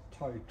 not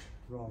tight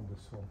around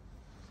this one.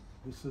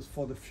 This is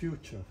for the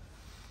future.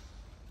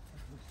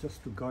 It's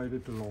just to guide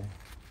it along.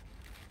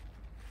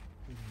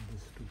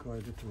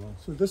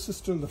 So this is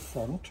still the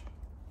front.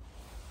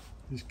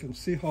 You can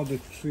see how the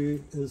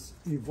tree is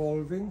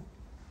evolving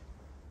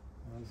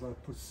as I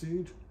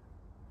proceed.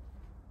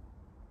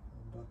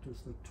 And that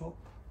is the top.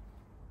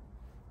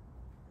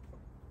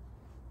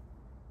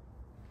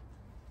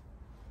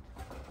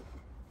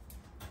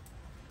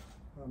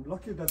 I'm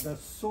lucky that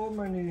there's so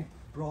many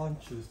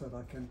branches that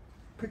I can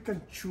pick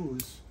and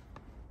choose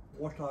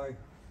what I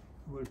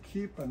will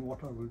keep and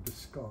what I will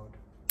discard.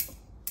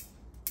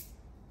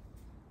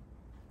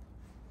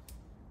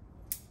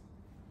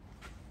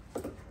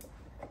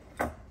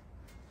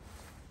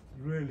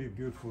 Really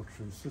beautiful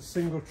tree. It's a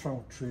single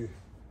trunk tree.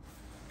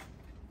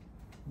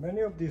 Many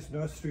of these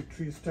nursery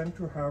trees tend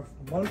to have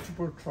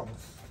multiple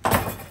trunks.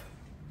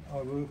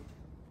 I will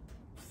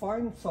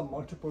find some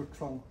multiple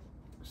trunk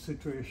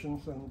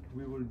situations and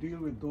we will deal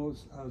with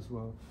those as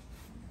well.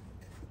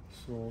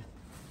 So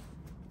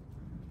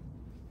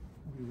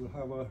we will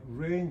have a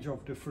range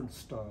of different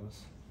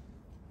styles.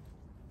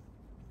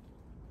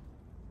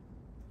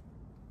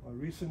 I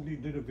recently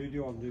did a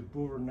video on the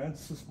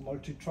Buronensis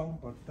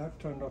multi-trunk, but that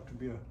turned out to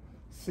be a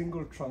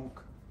single trunk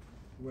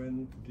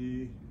when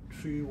the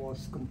tree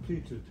was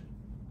completed.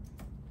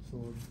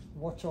 So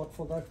watch out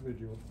for that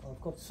video.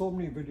 I've got so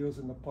many videos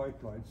in the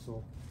pipeline,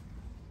 so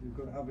you're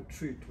going to have a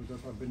treat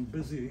because I've been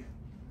busy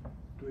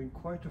doing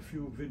quite a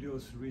few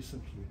videos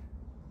recently.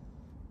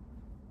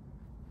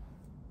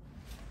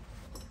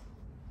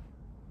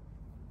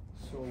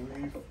 So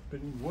we've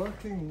been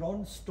working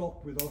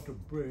non-stop without a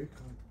break.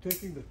 I'm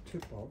taking the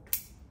tip out.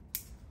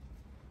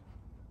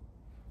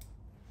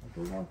 I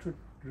don't want to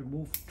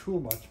remove too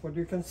much, but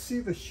you can see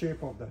the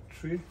shape of that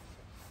tree.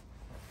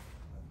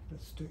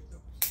 Let's take the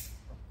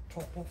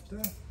top off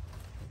there.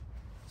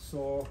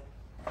 So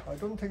I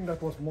don't think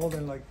that was more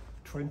than like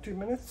 20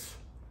 minutes,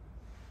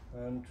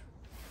 and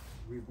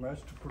we've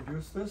managed to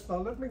produce this. Now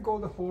let me go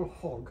the whole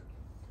hog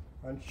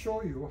and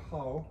show you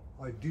how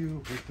I deal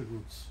with the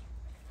roots.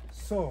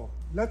 So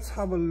let's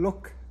have a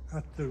look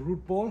at the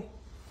root ball,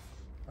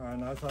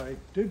 and as I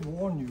did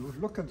warn you,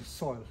 look at the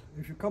soil.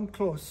 If you come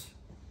close,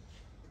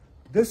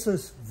 this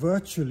is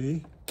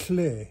virtually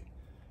clay.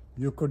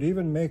 You could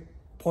even make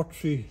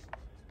pottery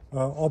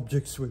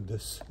objects with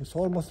this. It's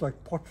almost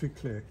like pottery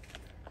clay,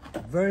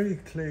 very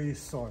clayey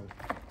soil.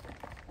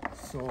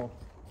 So,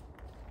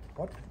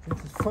 but it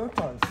is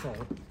fertile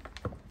soil.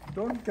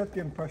 Don't get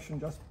the impression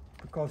just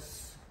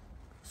because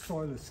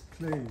soil is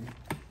clayey,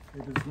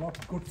 it is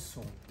not good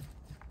soil.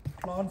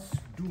 Plants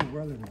do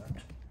well in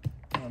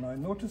that. And I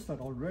noticed that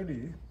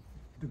already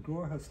the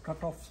grower has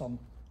cut off some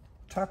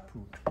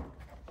taproot.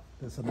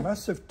 There's a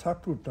massive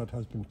taproot that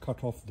has been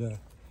cut off there.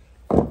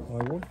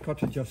 I won't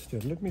cut it just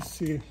yet. Let me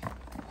see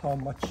how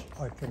much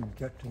I can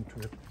get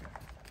into it.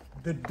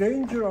 The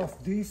danger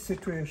of these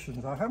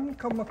situations, I haven't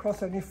come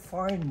across any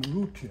fine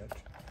root yet.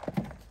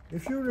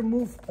 If you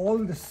remove all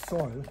the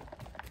soil,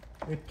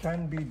 it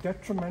can be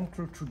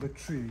detrimental to the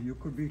tree. You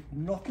could be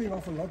knocking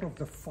off a lot of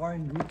the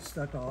fine roots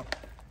that are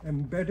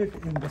embedded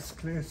in this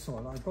clay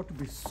soil. I've got to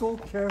be so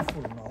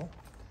careful now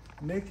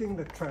making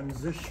the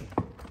transition.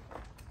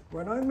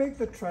 When I make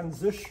the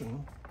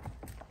transition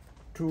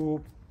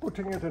to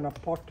putting it in a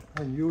pot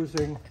and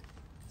using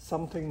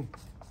something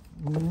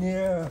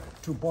near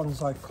to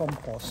bonsai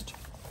compost,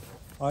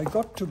 I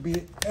got to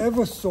be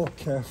ever so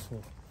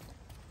careful.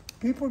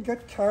 People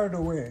get carried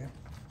away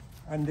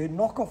and they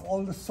knock off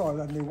all the soil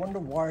and they wonder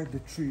why the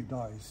tree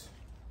dies.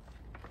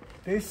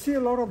 They see a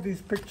lot of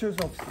these pictures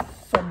of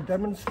some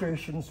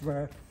demonstrations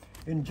where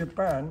in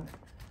Japan,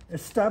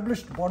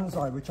 established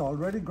bonsai, which are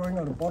already growing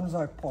on a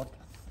bonsai pot,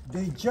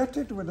 they jet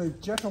it with a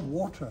jet of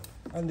water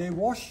and they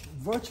wash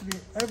virtually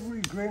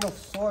every grain of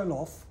soil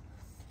off,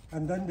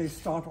 and then they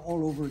start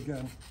all over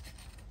again.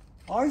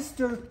 I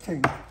still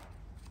think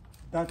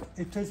that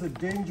it is a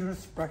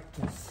dangerous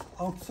practice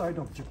outside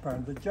of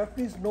Japan. The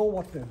Japanese know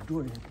what they're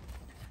doing,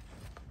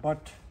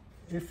 but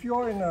if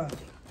you're in a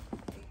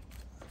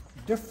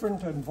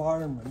different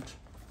environment,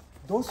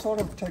 those sort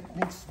of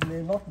techniques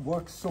may not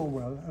work so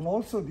well. And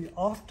also the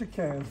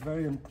aftercare is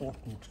very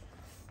important.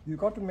 You've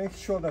got to make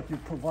sure that you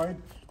provide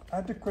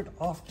adequate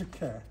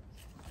aftercare,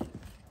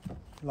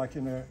 like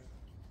in a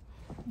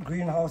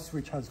greenhouse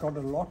which has got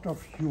a lot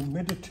of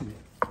humidity,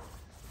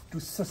 to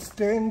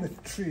sustain the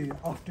tree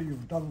after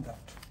you've done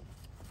that.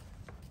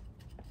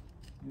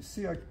 You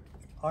see,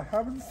 I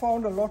haven't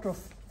found a lot of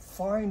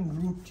fine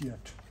root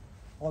yet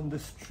on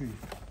this tree.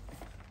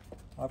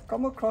 I've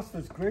come across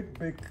this great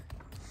big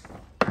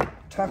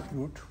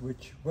taproot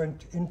which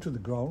went into the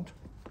ground,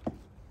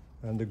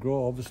 and the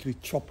grower obviously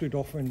chopped it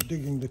off when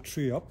digging the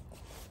tree up.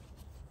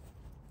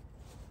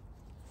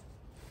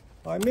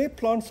 I may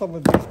plant some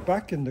of these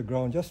back in the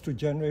ground just to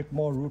generate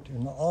more root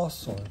in our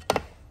soil.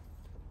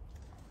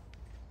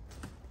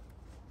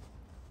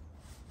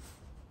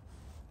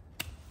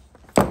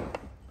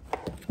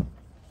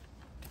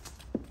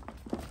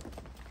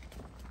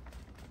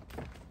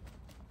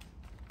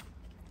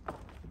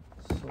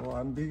 So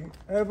I'm being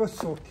ever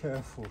so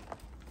careful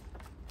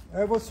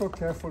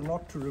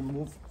not to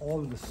remove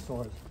all the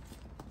soil.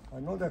 I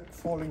know they're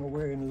falling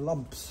away in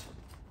lumps,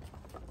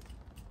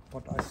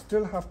 but I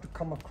still have to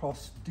come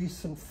across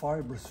decent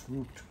fibrous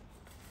root.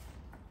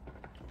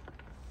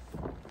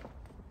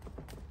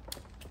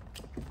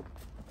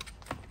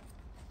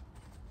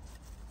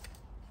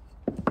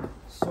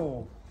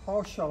 So,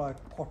 how shall I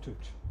pot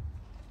it?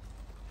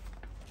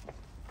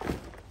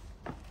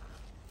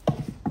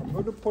 I'm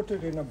going to put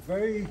it in a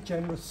very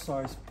generous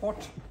sized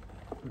pot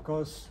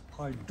because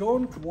I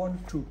don't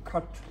want to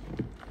cut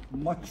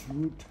much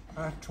root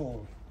at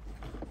all.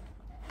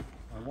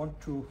 I want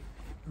to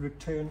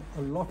retain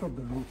a lot of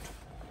the root.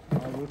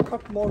 I will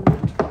cut more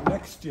root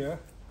next year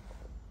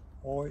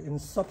or in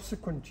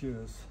subsequent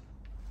years.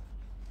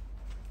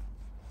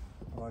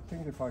 I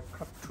think if I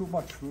cut too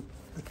much root,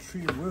 the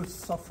tree will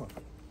suffer.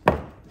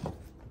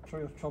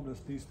 The trouble is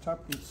these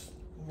taproots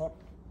not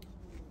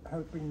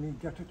helping me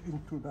get it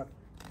into that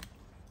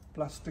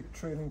plastic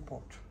training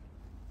pot.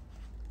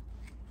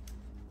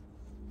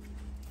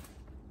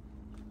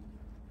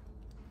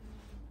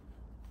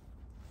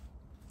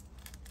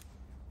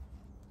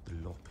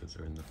 The lockers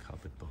are in the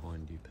cupboard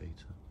behind you,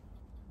 Peter.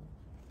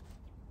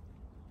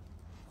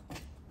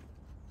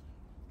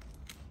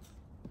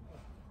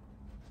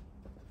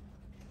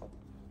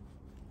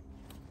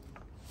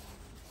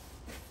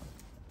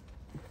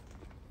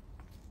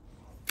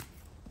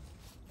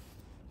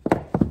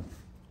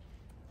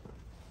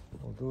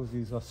 although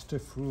these are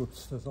stiff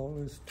roots, there's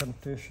always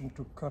temptation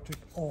to cut it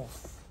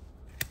off,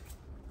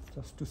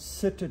 just to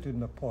sit it in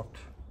the pot.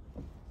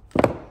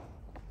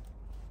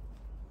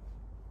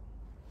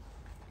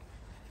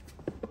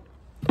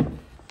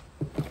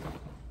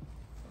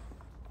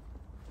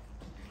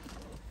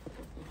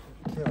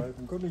 Okay,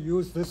 I'm going to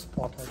use this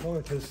pot. I know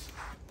it is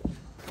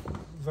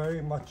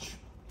very much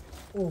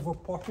over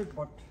potted,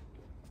 but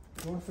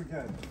don't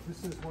forget,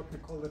 this is what we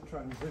call the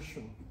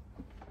transition.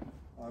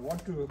 I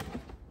want to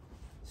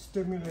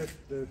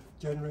stimulate the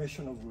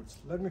generation of roots.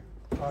 Let me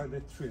tie the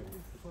tree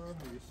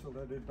firmly so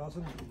that it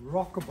doesn't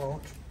rock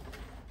about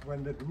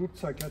when the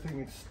roots are getting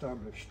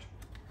established.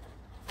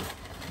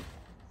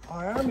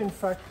 I am in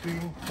fact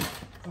being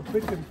a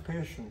bit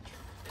impatient.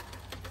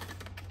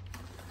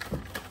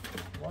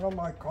 One of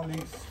my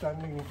colleagues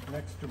standing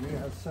next to me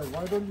has said,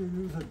 why don't you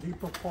use a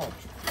deeper pot?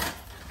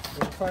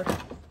 In fact,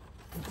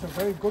 it's a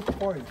very good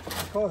point,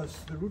 because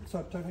the roots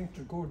are tending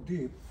to go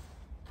deep.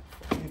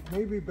 It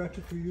may be better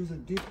to use a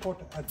deep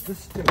pot at this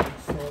stage.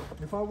 So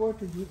if I were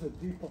to use a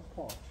deeper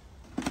pot,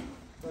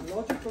 the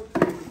logical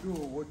thing to do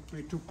would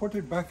be to put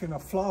it back in a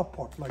flower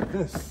pot like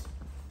this.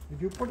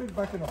 If you put it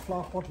back in a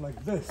flower pot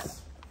like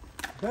this,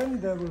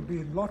 then there will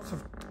be lots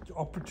of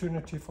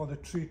opportunity for the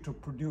tree to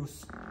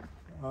produce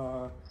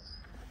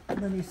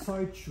many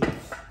side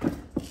shoots.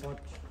 But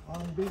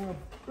I'm being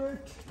a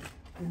bit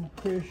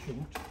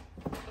impatient,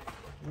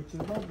 which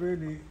is not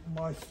really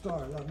my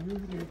style. I'm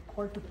usually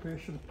quite a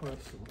patient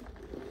person.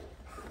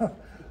 But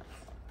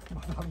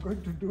I'm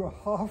going to do a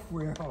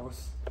halfway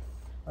house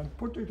and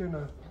put it in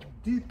a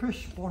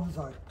deepish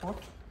bonsai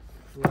pot,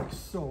 like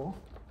so.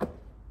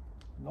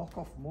 Knock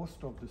off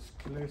most of this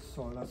clay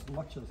soil as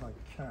much as I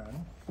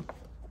can.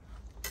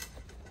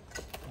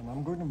 And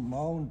I'm going to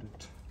mound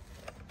it.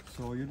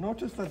 So you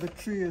notice that the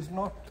tree is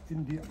not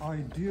in the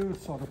ideal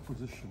sort of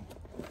position,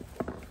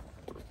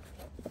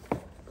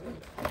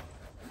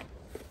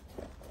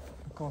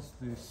 because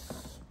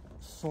this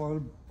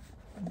soil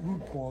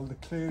root ball, the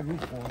clay root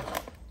ball,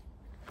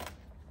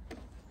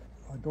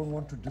 I don't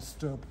want to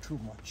disturb too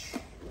much.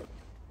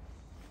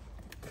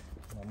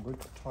 And I'm going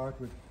to tie it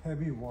with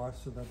heavy wire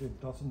so that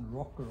it doesn't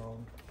rock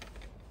around.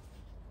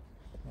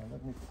 Now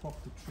let me prop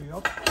the tree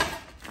up.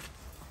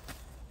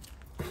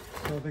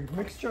 So the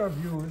mixture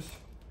I've used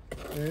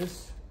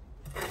is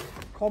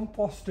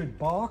composted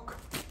bark,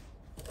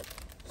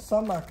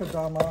 some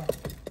akadama,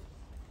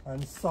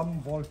 and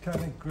some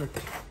volcanic grit.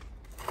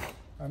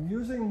 I'm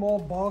using more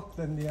bark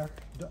than the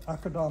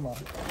akadama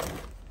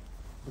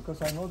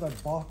because I know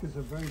that bark is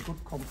a very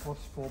good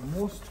compost for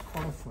most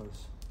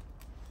conifers.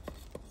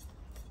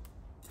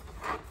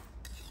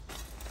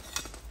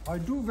 I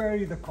do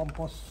vary the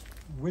compost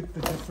with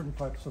the different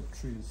types of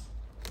trees.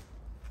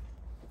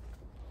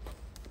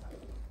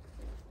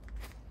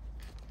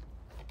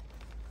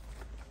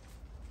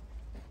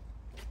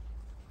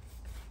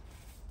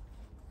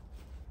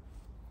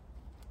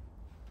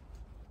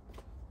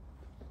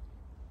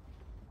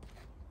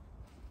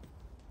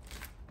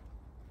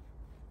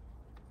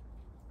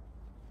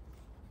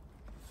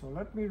 So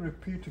let me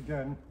repeat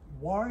again,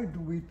 why do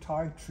we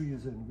tie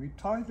trees in? We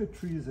tie the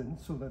trees in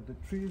so that the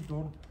trees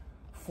don't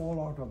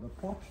fall out of the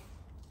pot.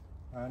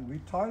 And we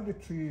tie the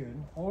tree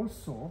in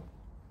also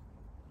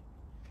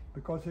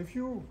because if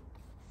you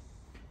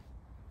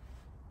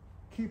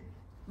keep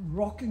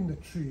rocking the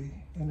tree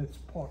in its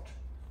pot,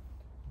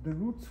 the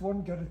roots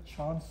won't get a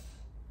chance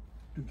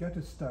to get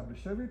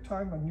established. Every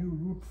time a new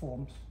root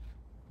forms,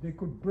 they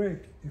could break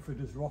if it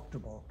is rocked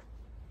about.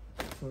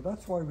 So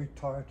that's why we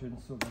tie it in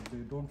so that they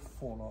don't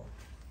fall out.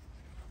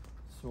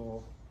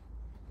 So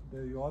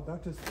there you are,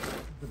 that is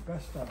the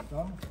best I've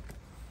done.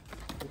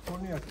 It's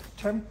only a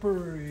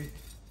temporary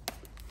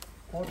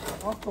pot.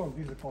 After all,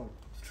 these are called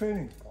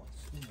training pots,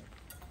 you know,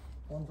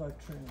 bonsai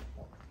training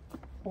pot.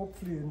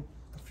 Hopefully in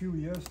a few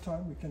years'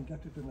 time we can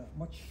get it in a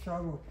much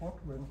shallower pot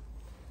when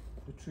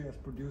the tree has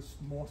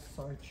produced more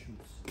side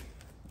shoots.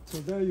 So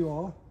there you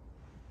are,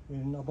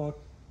 in about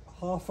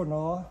half an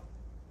hour,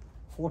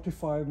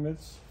 45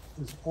 minutes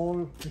is all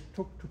it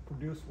took to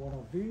produce one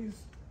of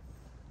these.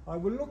 I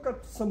will look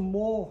at some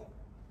more,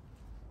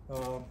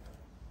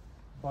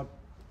 but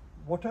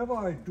whatever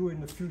I do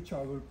in the future,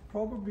 I will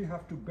probably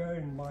have to bear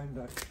in mind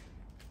that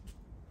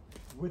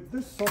with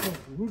this sort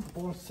of root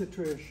ball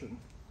situation,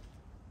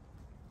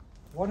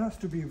 one has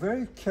to be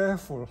very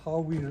careful how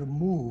we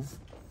remove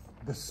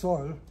the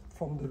soil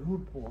from the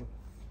root ball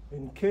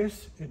in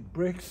case it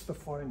breaks the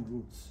fine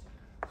roots.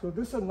 So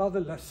this is another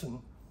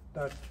lesson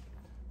that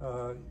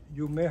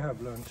you may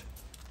have learned.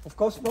 Of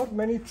course, not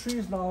many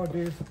trees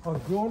nowadays are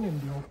grown in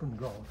the open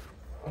ground.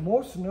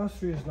 Most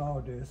nurseries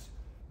nowadays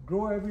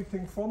grow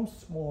everything from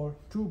small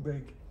to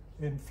big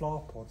in flower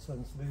pots,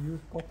 and they use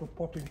proper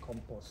potting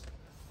compost.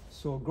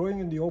 So growing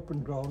in the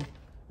open ground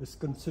is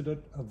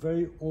considered a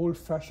very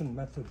old-fashioned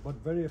method, but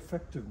very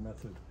effective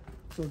method.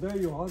 So there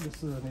you are.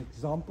 This is an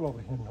example of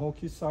a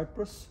Hinoki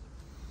cypress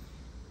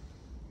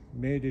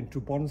made into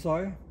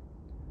bonsai.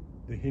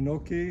 The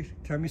Hinoki,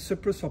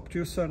 Chemicyprus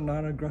obtusa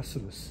nana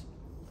gracilis.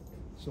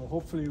 So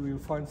hopefully we'll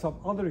find some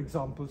other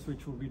examples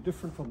which will be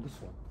different from this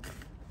one.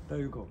 There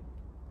you go.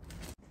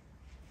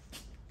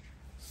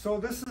 So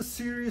this is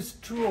series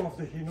 2 of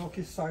the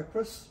Hinoki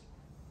cypress,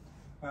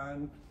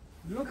 and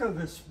look at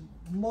this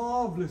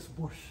marvelous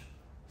bush,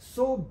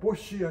 so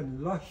bushy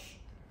and lush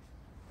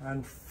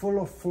and full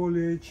of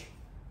foliage,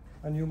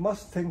 and you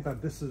must think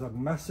that this is a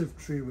massive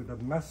tree with a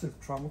massive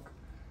trunk.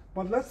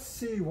 But let's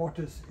see what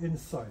is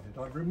inside it.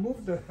 I've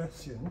removed the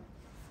hessian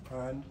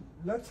and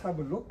let's have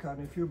a look.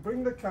 And if you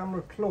bring the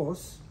camera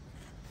close,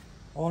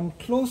 on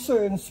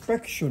closer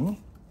inspection,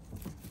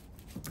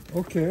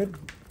 okay,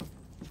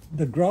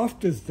 the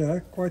graft is there,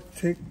 quite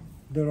thick.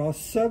 There are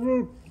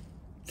several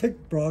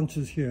thick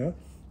branches here.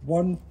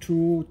 1,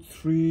 2,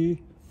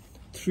 3,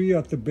 3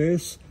 at the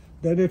base.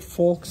 Then it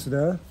forks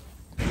there.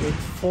 It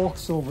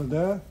forks over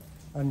there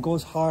and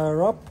goes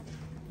higher up.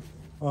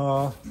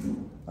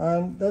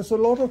 And there's a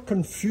lot of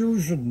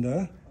confusion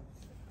there.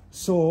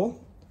 So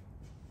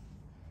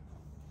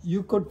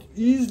you could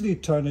easily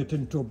turn it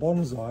into a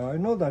bonsai. I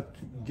know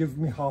that give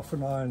me half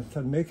an hour and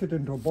can make it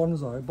into a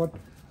bonsai, but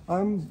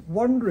I'm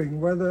wondering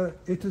whether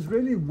it is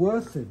really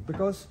worth it,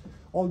 because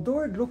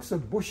although it looks a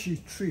bushy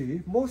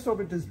tree, most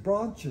of it is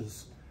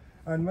branches.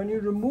 And when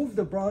you remove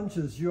the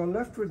branches, you're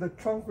left with a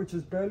trunk which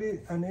is barely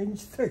an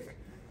inch thick.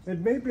 It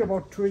may be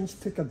about 2 inches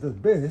thick at the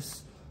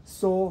base.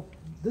 So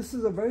this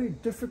is a very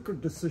difficult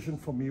decision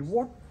for me.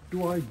 What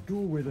do I do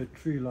with a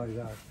tree like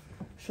that?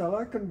 Shall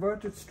I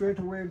convert it straight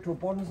away into a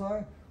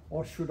bonsai,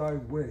 or should I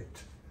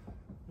wait?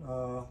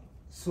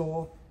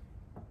 So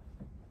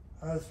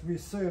as we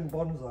say in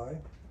bonsai,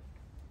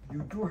 you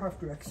do have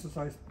to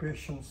exercise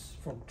patience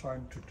from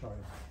time to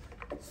time.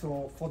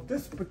 So for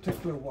this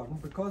particular one,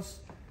 because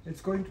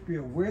it's going to be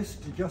a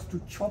waste just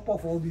to chop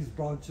off all these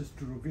branches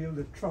to reveal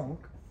the trunk,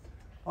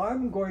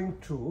 I'm going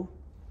to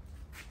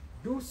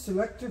do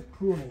selective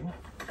pruning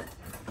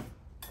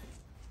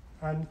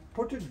and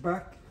put it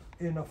back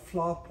in a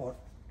flower pot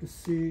to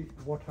see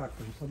what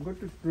happens. I'm going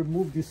to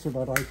remove this so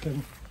that I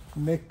can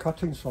make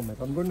cuttings from it.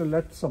 I'm going to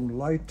let some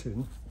light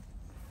in.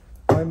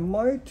 I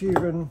might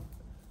even,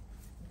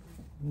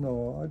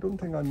 no, I don't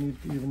think I need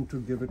even to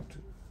give it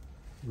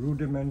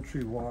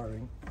rudimentary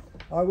wiring.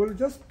 I will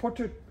just put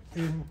it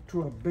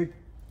into a big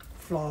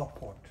flower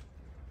pot.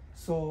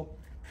 So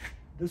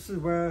this is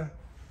where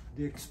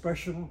the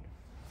expression,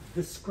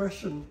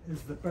 discretion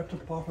is the better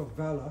part of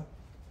valor.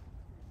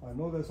 I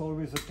know there's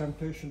always a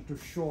temptation to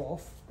show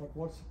off, but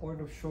what's the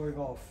point of showing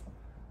off?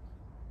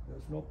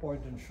 There's no point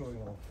in showing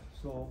off.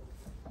 So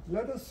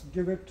let us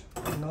give it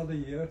another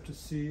year to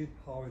see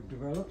how it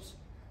develops.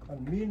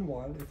 And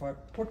meanwhile, if I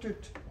put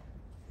it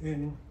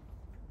in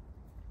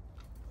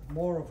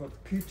more of a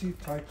peaty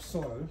type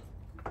soil,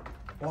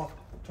 bark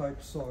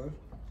type soil,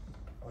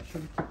 I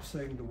shouldn't keep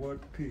saying the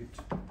word peat.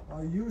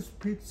 I use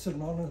peat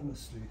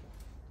synonymously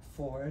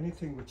for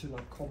anything which is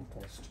like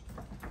compost.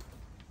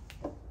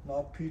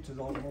 Now peat is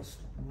almost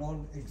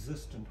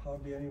non-existent.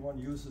 Hardly anyone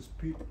uses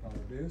peat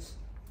nowadays.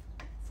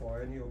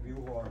 For any of you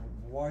who are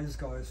wise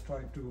guys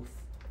trying to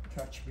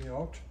catch me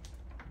out,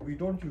 we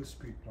don't use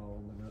peat now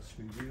in the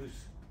nursery. We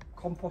use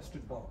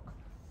composted bark.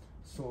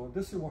 So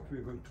this is what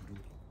we're going to do.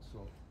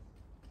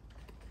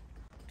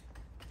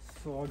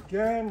 So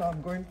again, I'm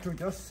going to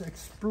just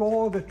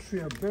explore the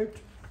tree a bit.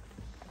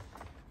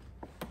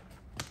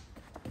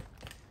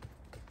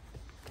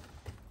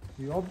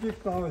 The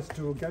object now is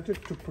to get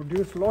it to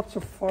produce lots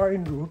of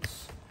fine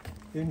roots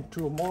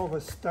into more of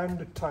a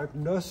standard type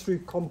nursery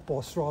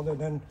compost rather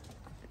than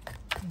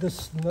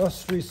this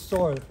nursery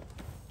soil.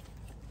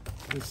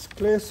 This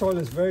clay soil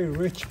is very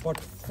rich, but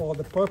for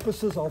the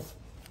purposes of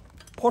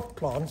pot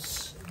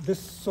plants, this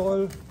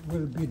soil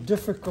will be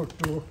difficult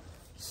to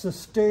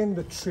sustain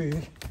the tree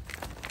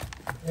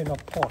in a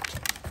pot.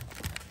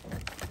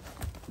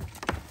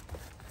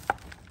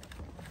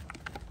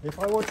 If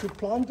I were to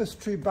plant this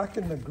tree back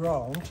in the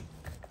ground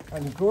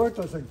and grow it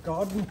as a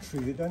garden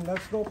tree, then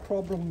that's no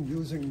problem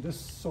using this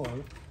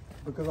soil,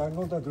 because I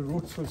know that the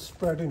roots will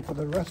spread into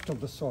the rest of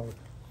the soil.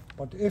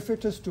 But if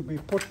it is to be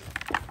put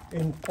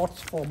in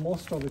pots for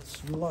most of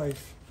its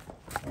life,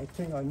 I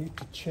think I need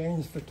to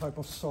change the type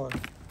of soil.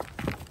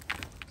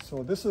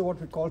 So this is what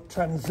we call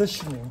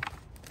transitioning.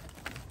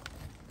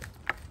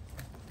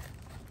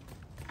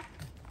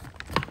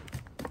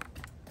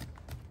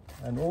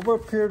 And over a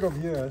period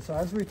of years,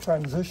 as we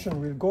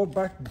transition, we'll go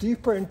back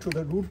deeper into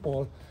the root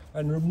ball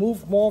and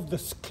remove more of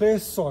this clay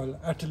soil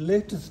at a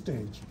later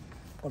stage.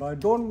 But I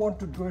don't want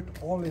to do it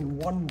all in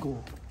one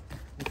go.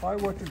 If I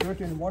were to do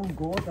it in one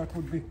go, that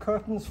would be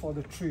curtains for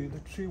the tree. The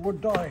tree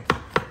would die.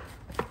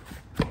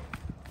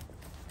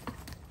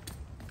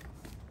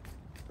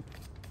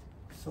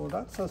 So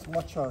that's as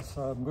much as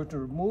I'm going to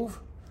remove.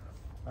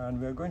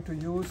 And we're going to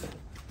use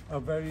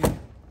a very,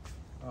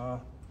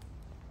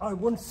 I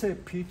wouldn't say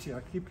peaty.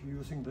 I keep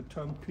using the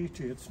term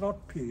peaty. It's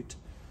not peat.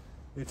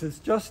 It is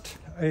just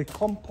a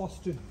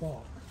composted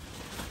bark.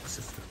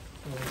 So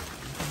you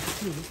can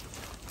see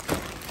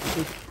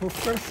it's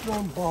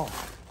professional bark.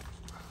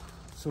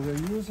 So we're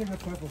using a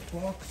type of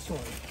bark soil.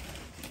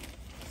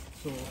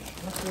 So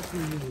that's what we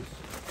use.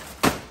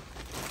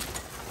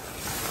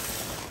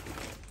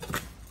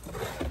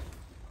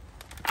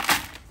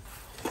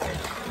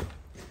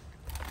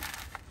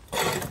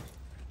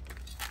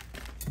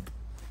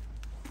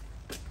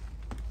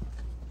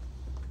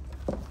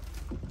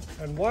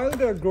 And while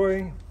they're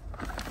growing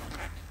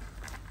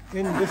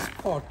in this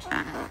pot,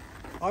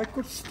 I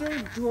could still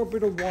do a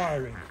bit of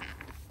wiring.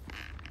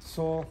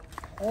 So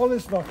all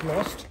is not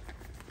lost.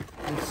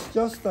 It's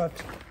just that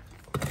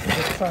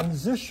the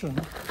transition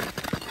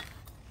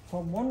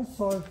from one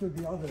soil to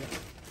the other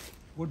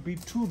would be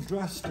too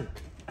drastic.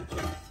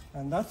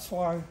 And that's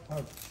why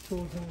I've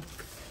chosen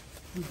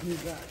to do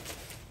that.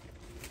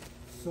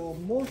 So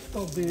most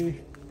of the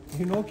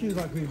Hinokis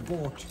that we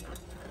bought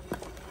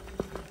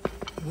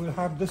will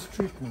have this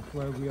treatment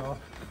where we are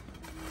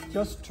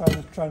just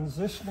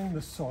transitioning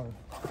the soil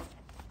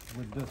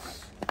with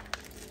this.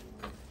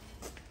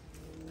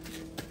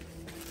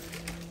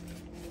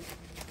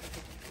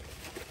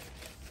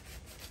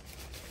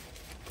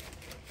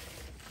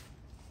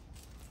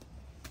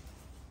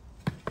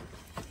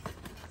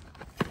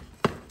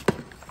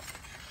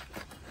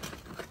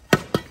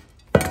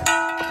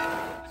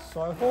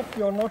 So I hope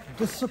you're not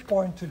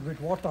disappointed with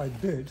what I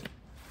did,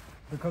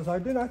 because I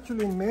didn't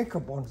actually make a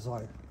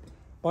bonsai.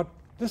 But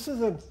this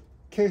is a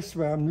case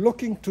where I'm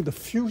looking to the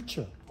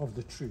future of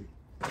the tree.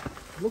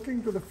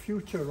 Looking to the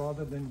future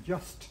rather than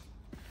just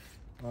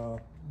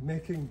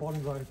making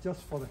bonsai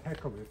just for the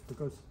heck of it.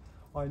 Because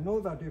I know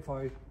that if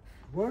I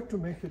were to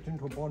make it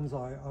into a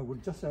bonsai, I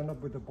would just end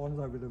up with a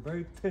bonsai with a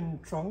very thin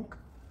trunk.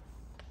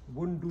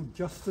 Wouldn't do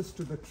justice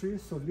to the tree.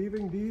 So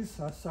leaving these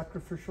as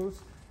sacrificials,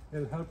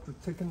 it'll help to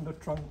thicken the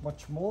trunk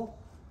much more.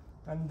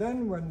 And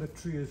then when the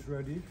tree is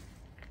ready,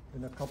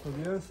 in a couple of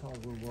years,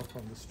 I will work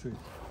on this tree.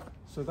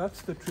 So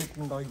that's the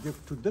treatment I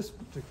give to this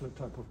particular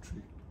type of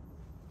tree.